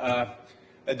a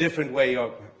different way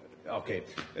of,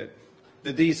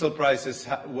 the diesel prices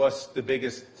was the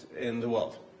biggest in the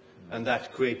world, and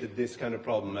that created this kind of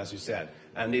problem, as you said.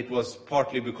 And it was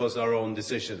partly because of our own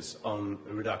decisions on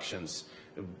reductions,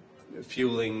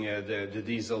 fueling the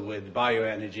diesel with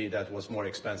bioenergy that was more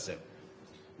expensive.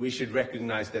 We should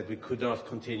recognize that we could not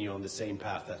continue on the same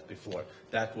path as before.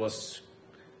 That was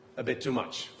a bit too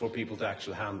much for people to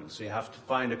actually handle. So you have to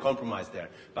find a compromise there,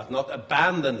 but not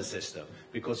abandon the system,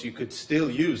 because you could still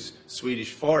use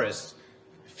Swedish forests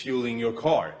fueling your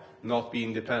car, not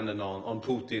being dependent on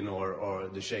Putin or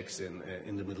the sheikhs in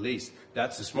the Middle East.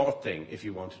 That's a smart thing if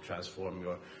you want to transform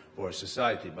your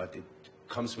society, but it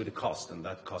comes with a cost, and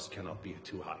that cost cannot be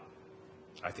too high,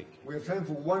 I think. We have time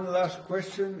for one last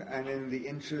question, and in the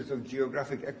interest of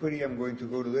geographic equity, I'm going to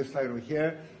go to this side over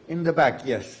here. In the back,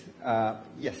 yes.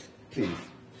 Yes, please.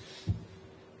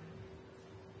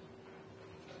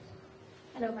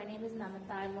 Hello, my name is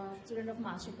Namita. I'm a student of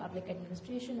Master of Public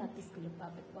Administration at the School of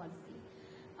Public Policy.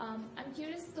 I'm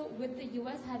curious, so with the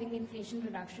US having the Inflation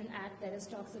Reduction Act, there is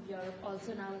talks of Europe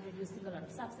also now introducing a lot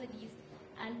of subsidies,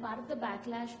 and part of the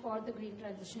backlash for the green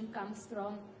transition comes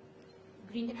from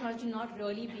green technology not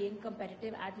really being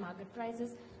competitive at market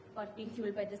prices, but being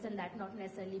fueled by this and that, not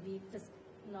necessarily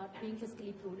not being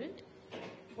fiscally prudent.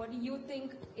 What do you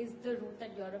think is the route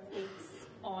that Europe takes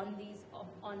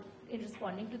in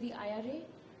responding to the IRA?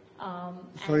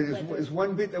 Sorry, there's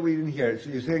one bit that we didn't hear. So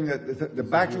you're saying that the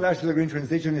backlash to the green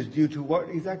transition is due to what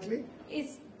exactly?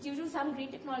 It's due to some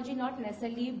green technology not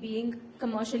necessarily being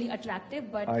commercially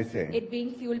attractive, but it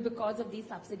being fueled because of these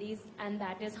subsidies, and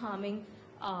that is harming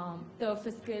the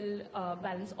fiscal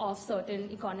balance of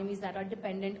certain economies that are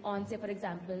dependent on, say, for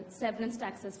example, severance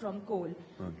taxes from coal.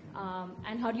 Okay.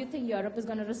 And how do you think Europe is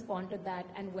going to respond to that,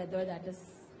 and whether that is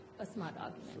a smart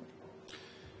argument?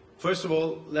 First of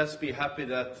all, let's be happy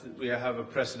that we have a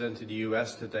president in the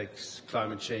US that takes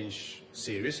climate change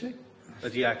seriously,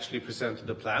 that he actually presented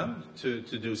a plan to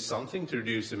do something to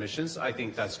reduce emissions. I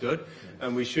think that's good.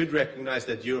 And we should recognize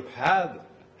that Europe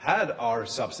had our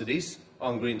subsidies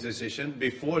on green transition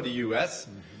before the US.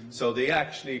 So they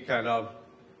actually kind of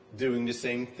doing the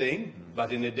same thing,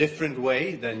 but in a different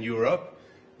way than Europe.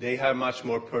 They have much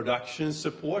more production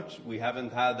support. We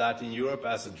haven't had that in Europe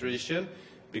as a tradition,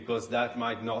 because that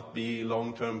might not be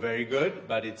long-term very good,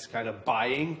 but it's kind of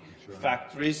buying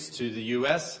factories to the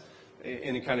US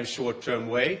in a kind of short-term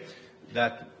way.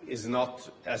 That is not,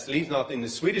 at least not in the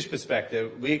Swedish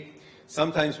perspective.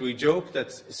 Sometimes we joke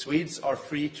that Swedes are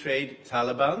free trade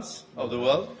Talibans of the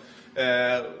world,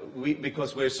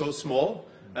 because we're so small,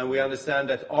 and we understand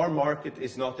that our market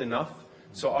is not enough.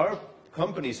 So our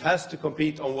companies has to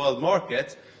compete on world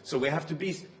market, so we have to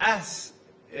be as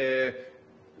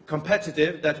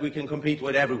competitive that we can compete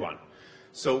with everyone.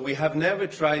 So we have never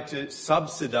tried to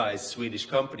subsidize Swedish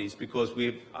companies, because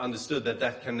we've understood that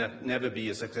that can never be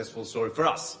a successful story for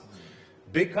us.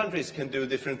 Big countries can do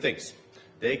different things.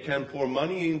 They can pour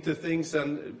money into things,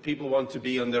 and people want to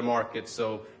be on their market,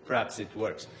 so perhaps it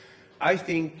works. I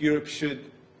think Europe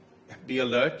should be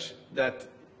alert that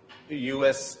the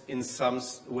US in some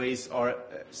ways are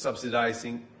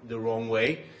subsidizing the wrong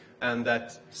way, and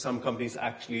that some companies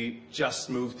actually just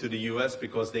move to the US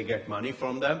because they get money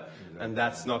from them, and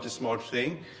that's not a smart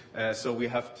thing. So we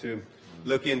have to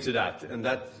look into that, and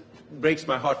that breaks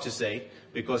my heart to say,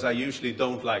 because I usually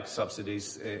don't like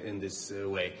subsidies in this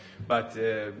way. But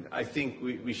I think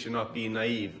we should not be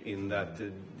naive in that.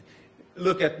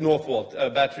 Look at Northvolt,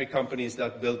 battery companies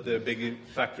that built the big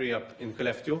factory up in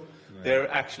Skellefteå. They're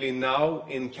actually now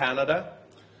in Canada,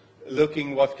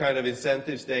 looking what kind of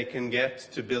incentives they can get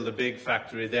to build a big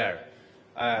factory there.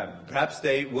 Perhaps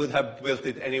they would have built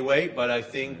it anyway, but I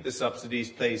think the subsidies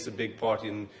plays a big part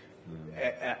in,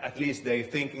 at least they're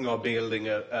thinking of building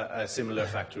a similar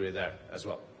factory there as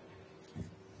well.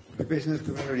 The business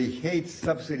community hates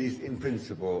subsidies in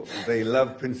principle. They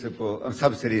love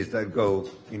subsidies that go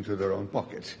into their own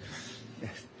pocket.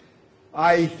 Yes.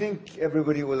 I think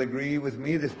everybody will agree with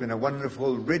me. There's been a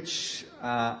wonderful, rich,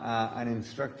 and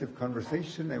instructive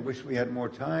conversation. I wish we had more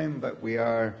time, but we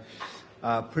are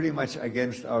pretty much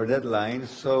against our deadline.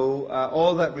 So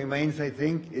all that remains, I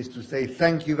think, is to say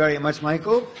thank you very much,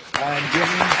 Michael, and give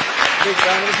him a big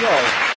round of applause.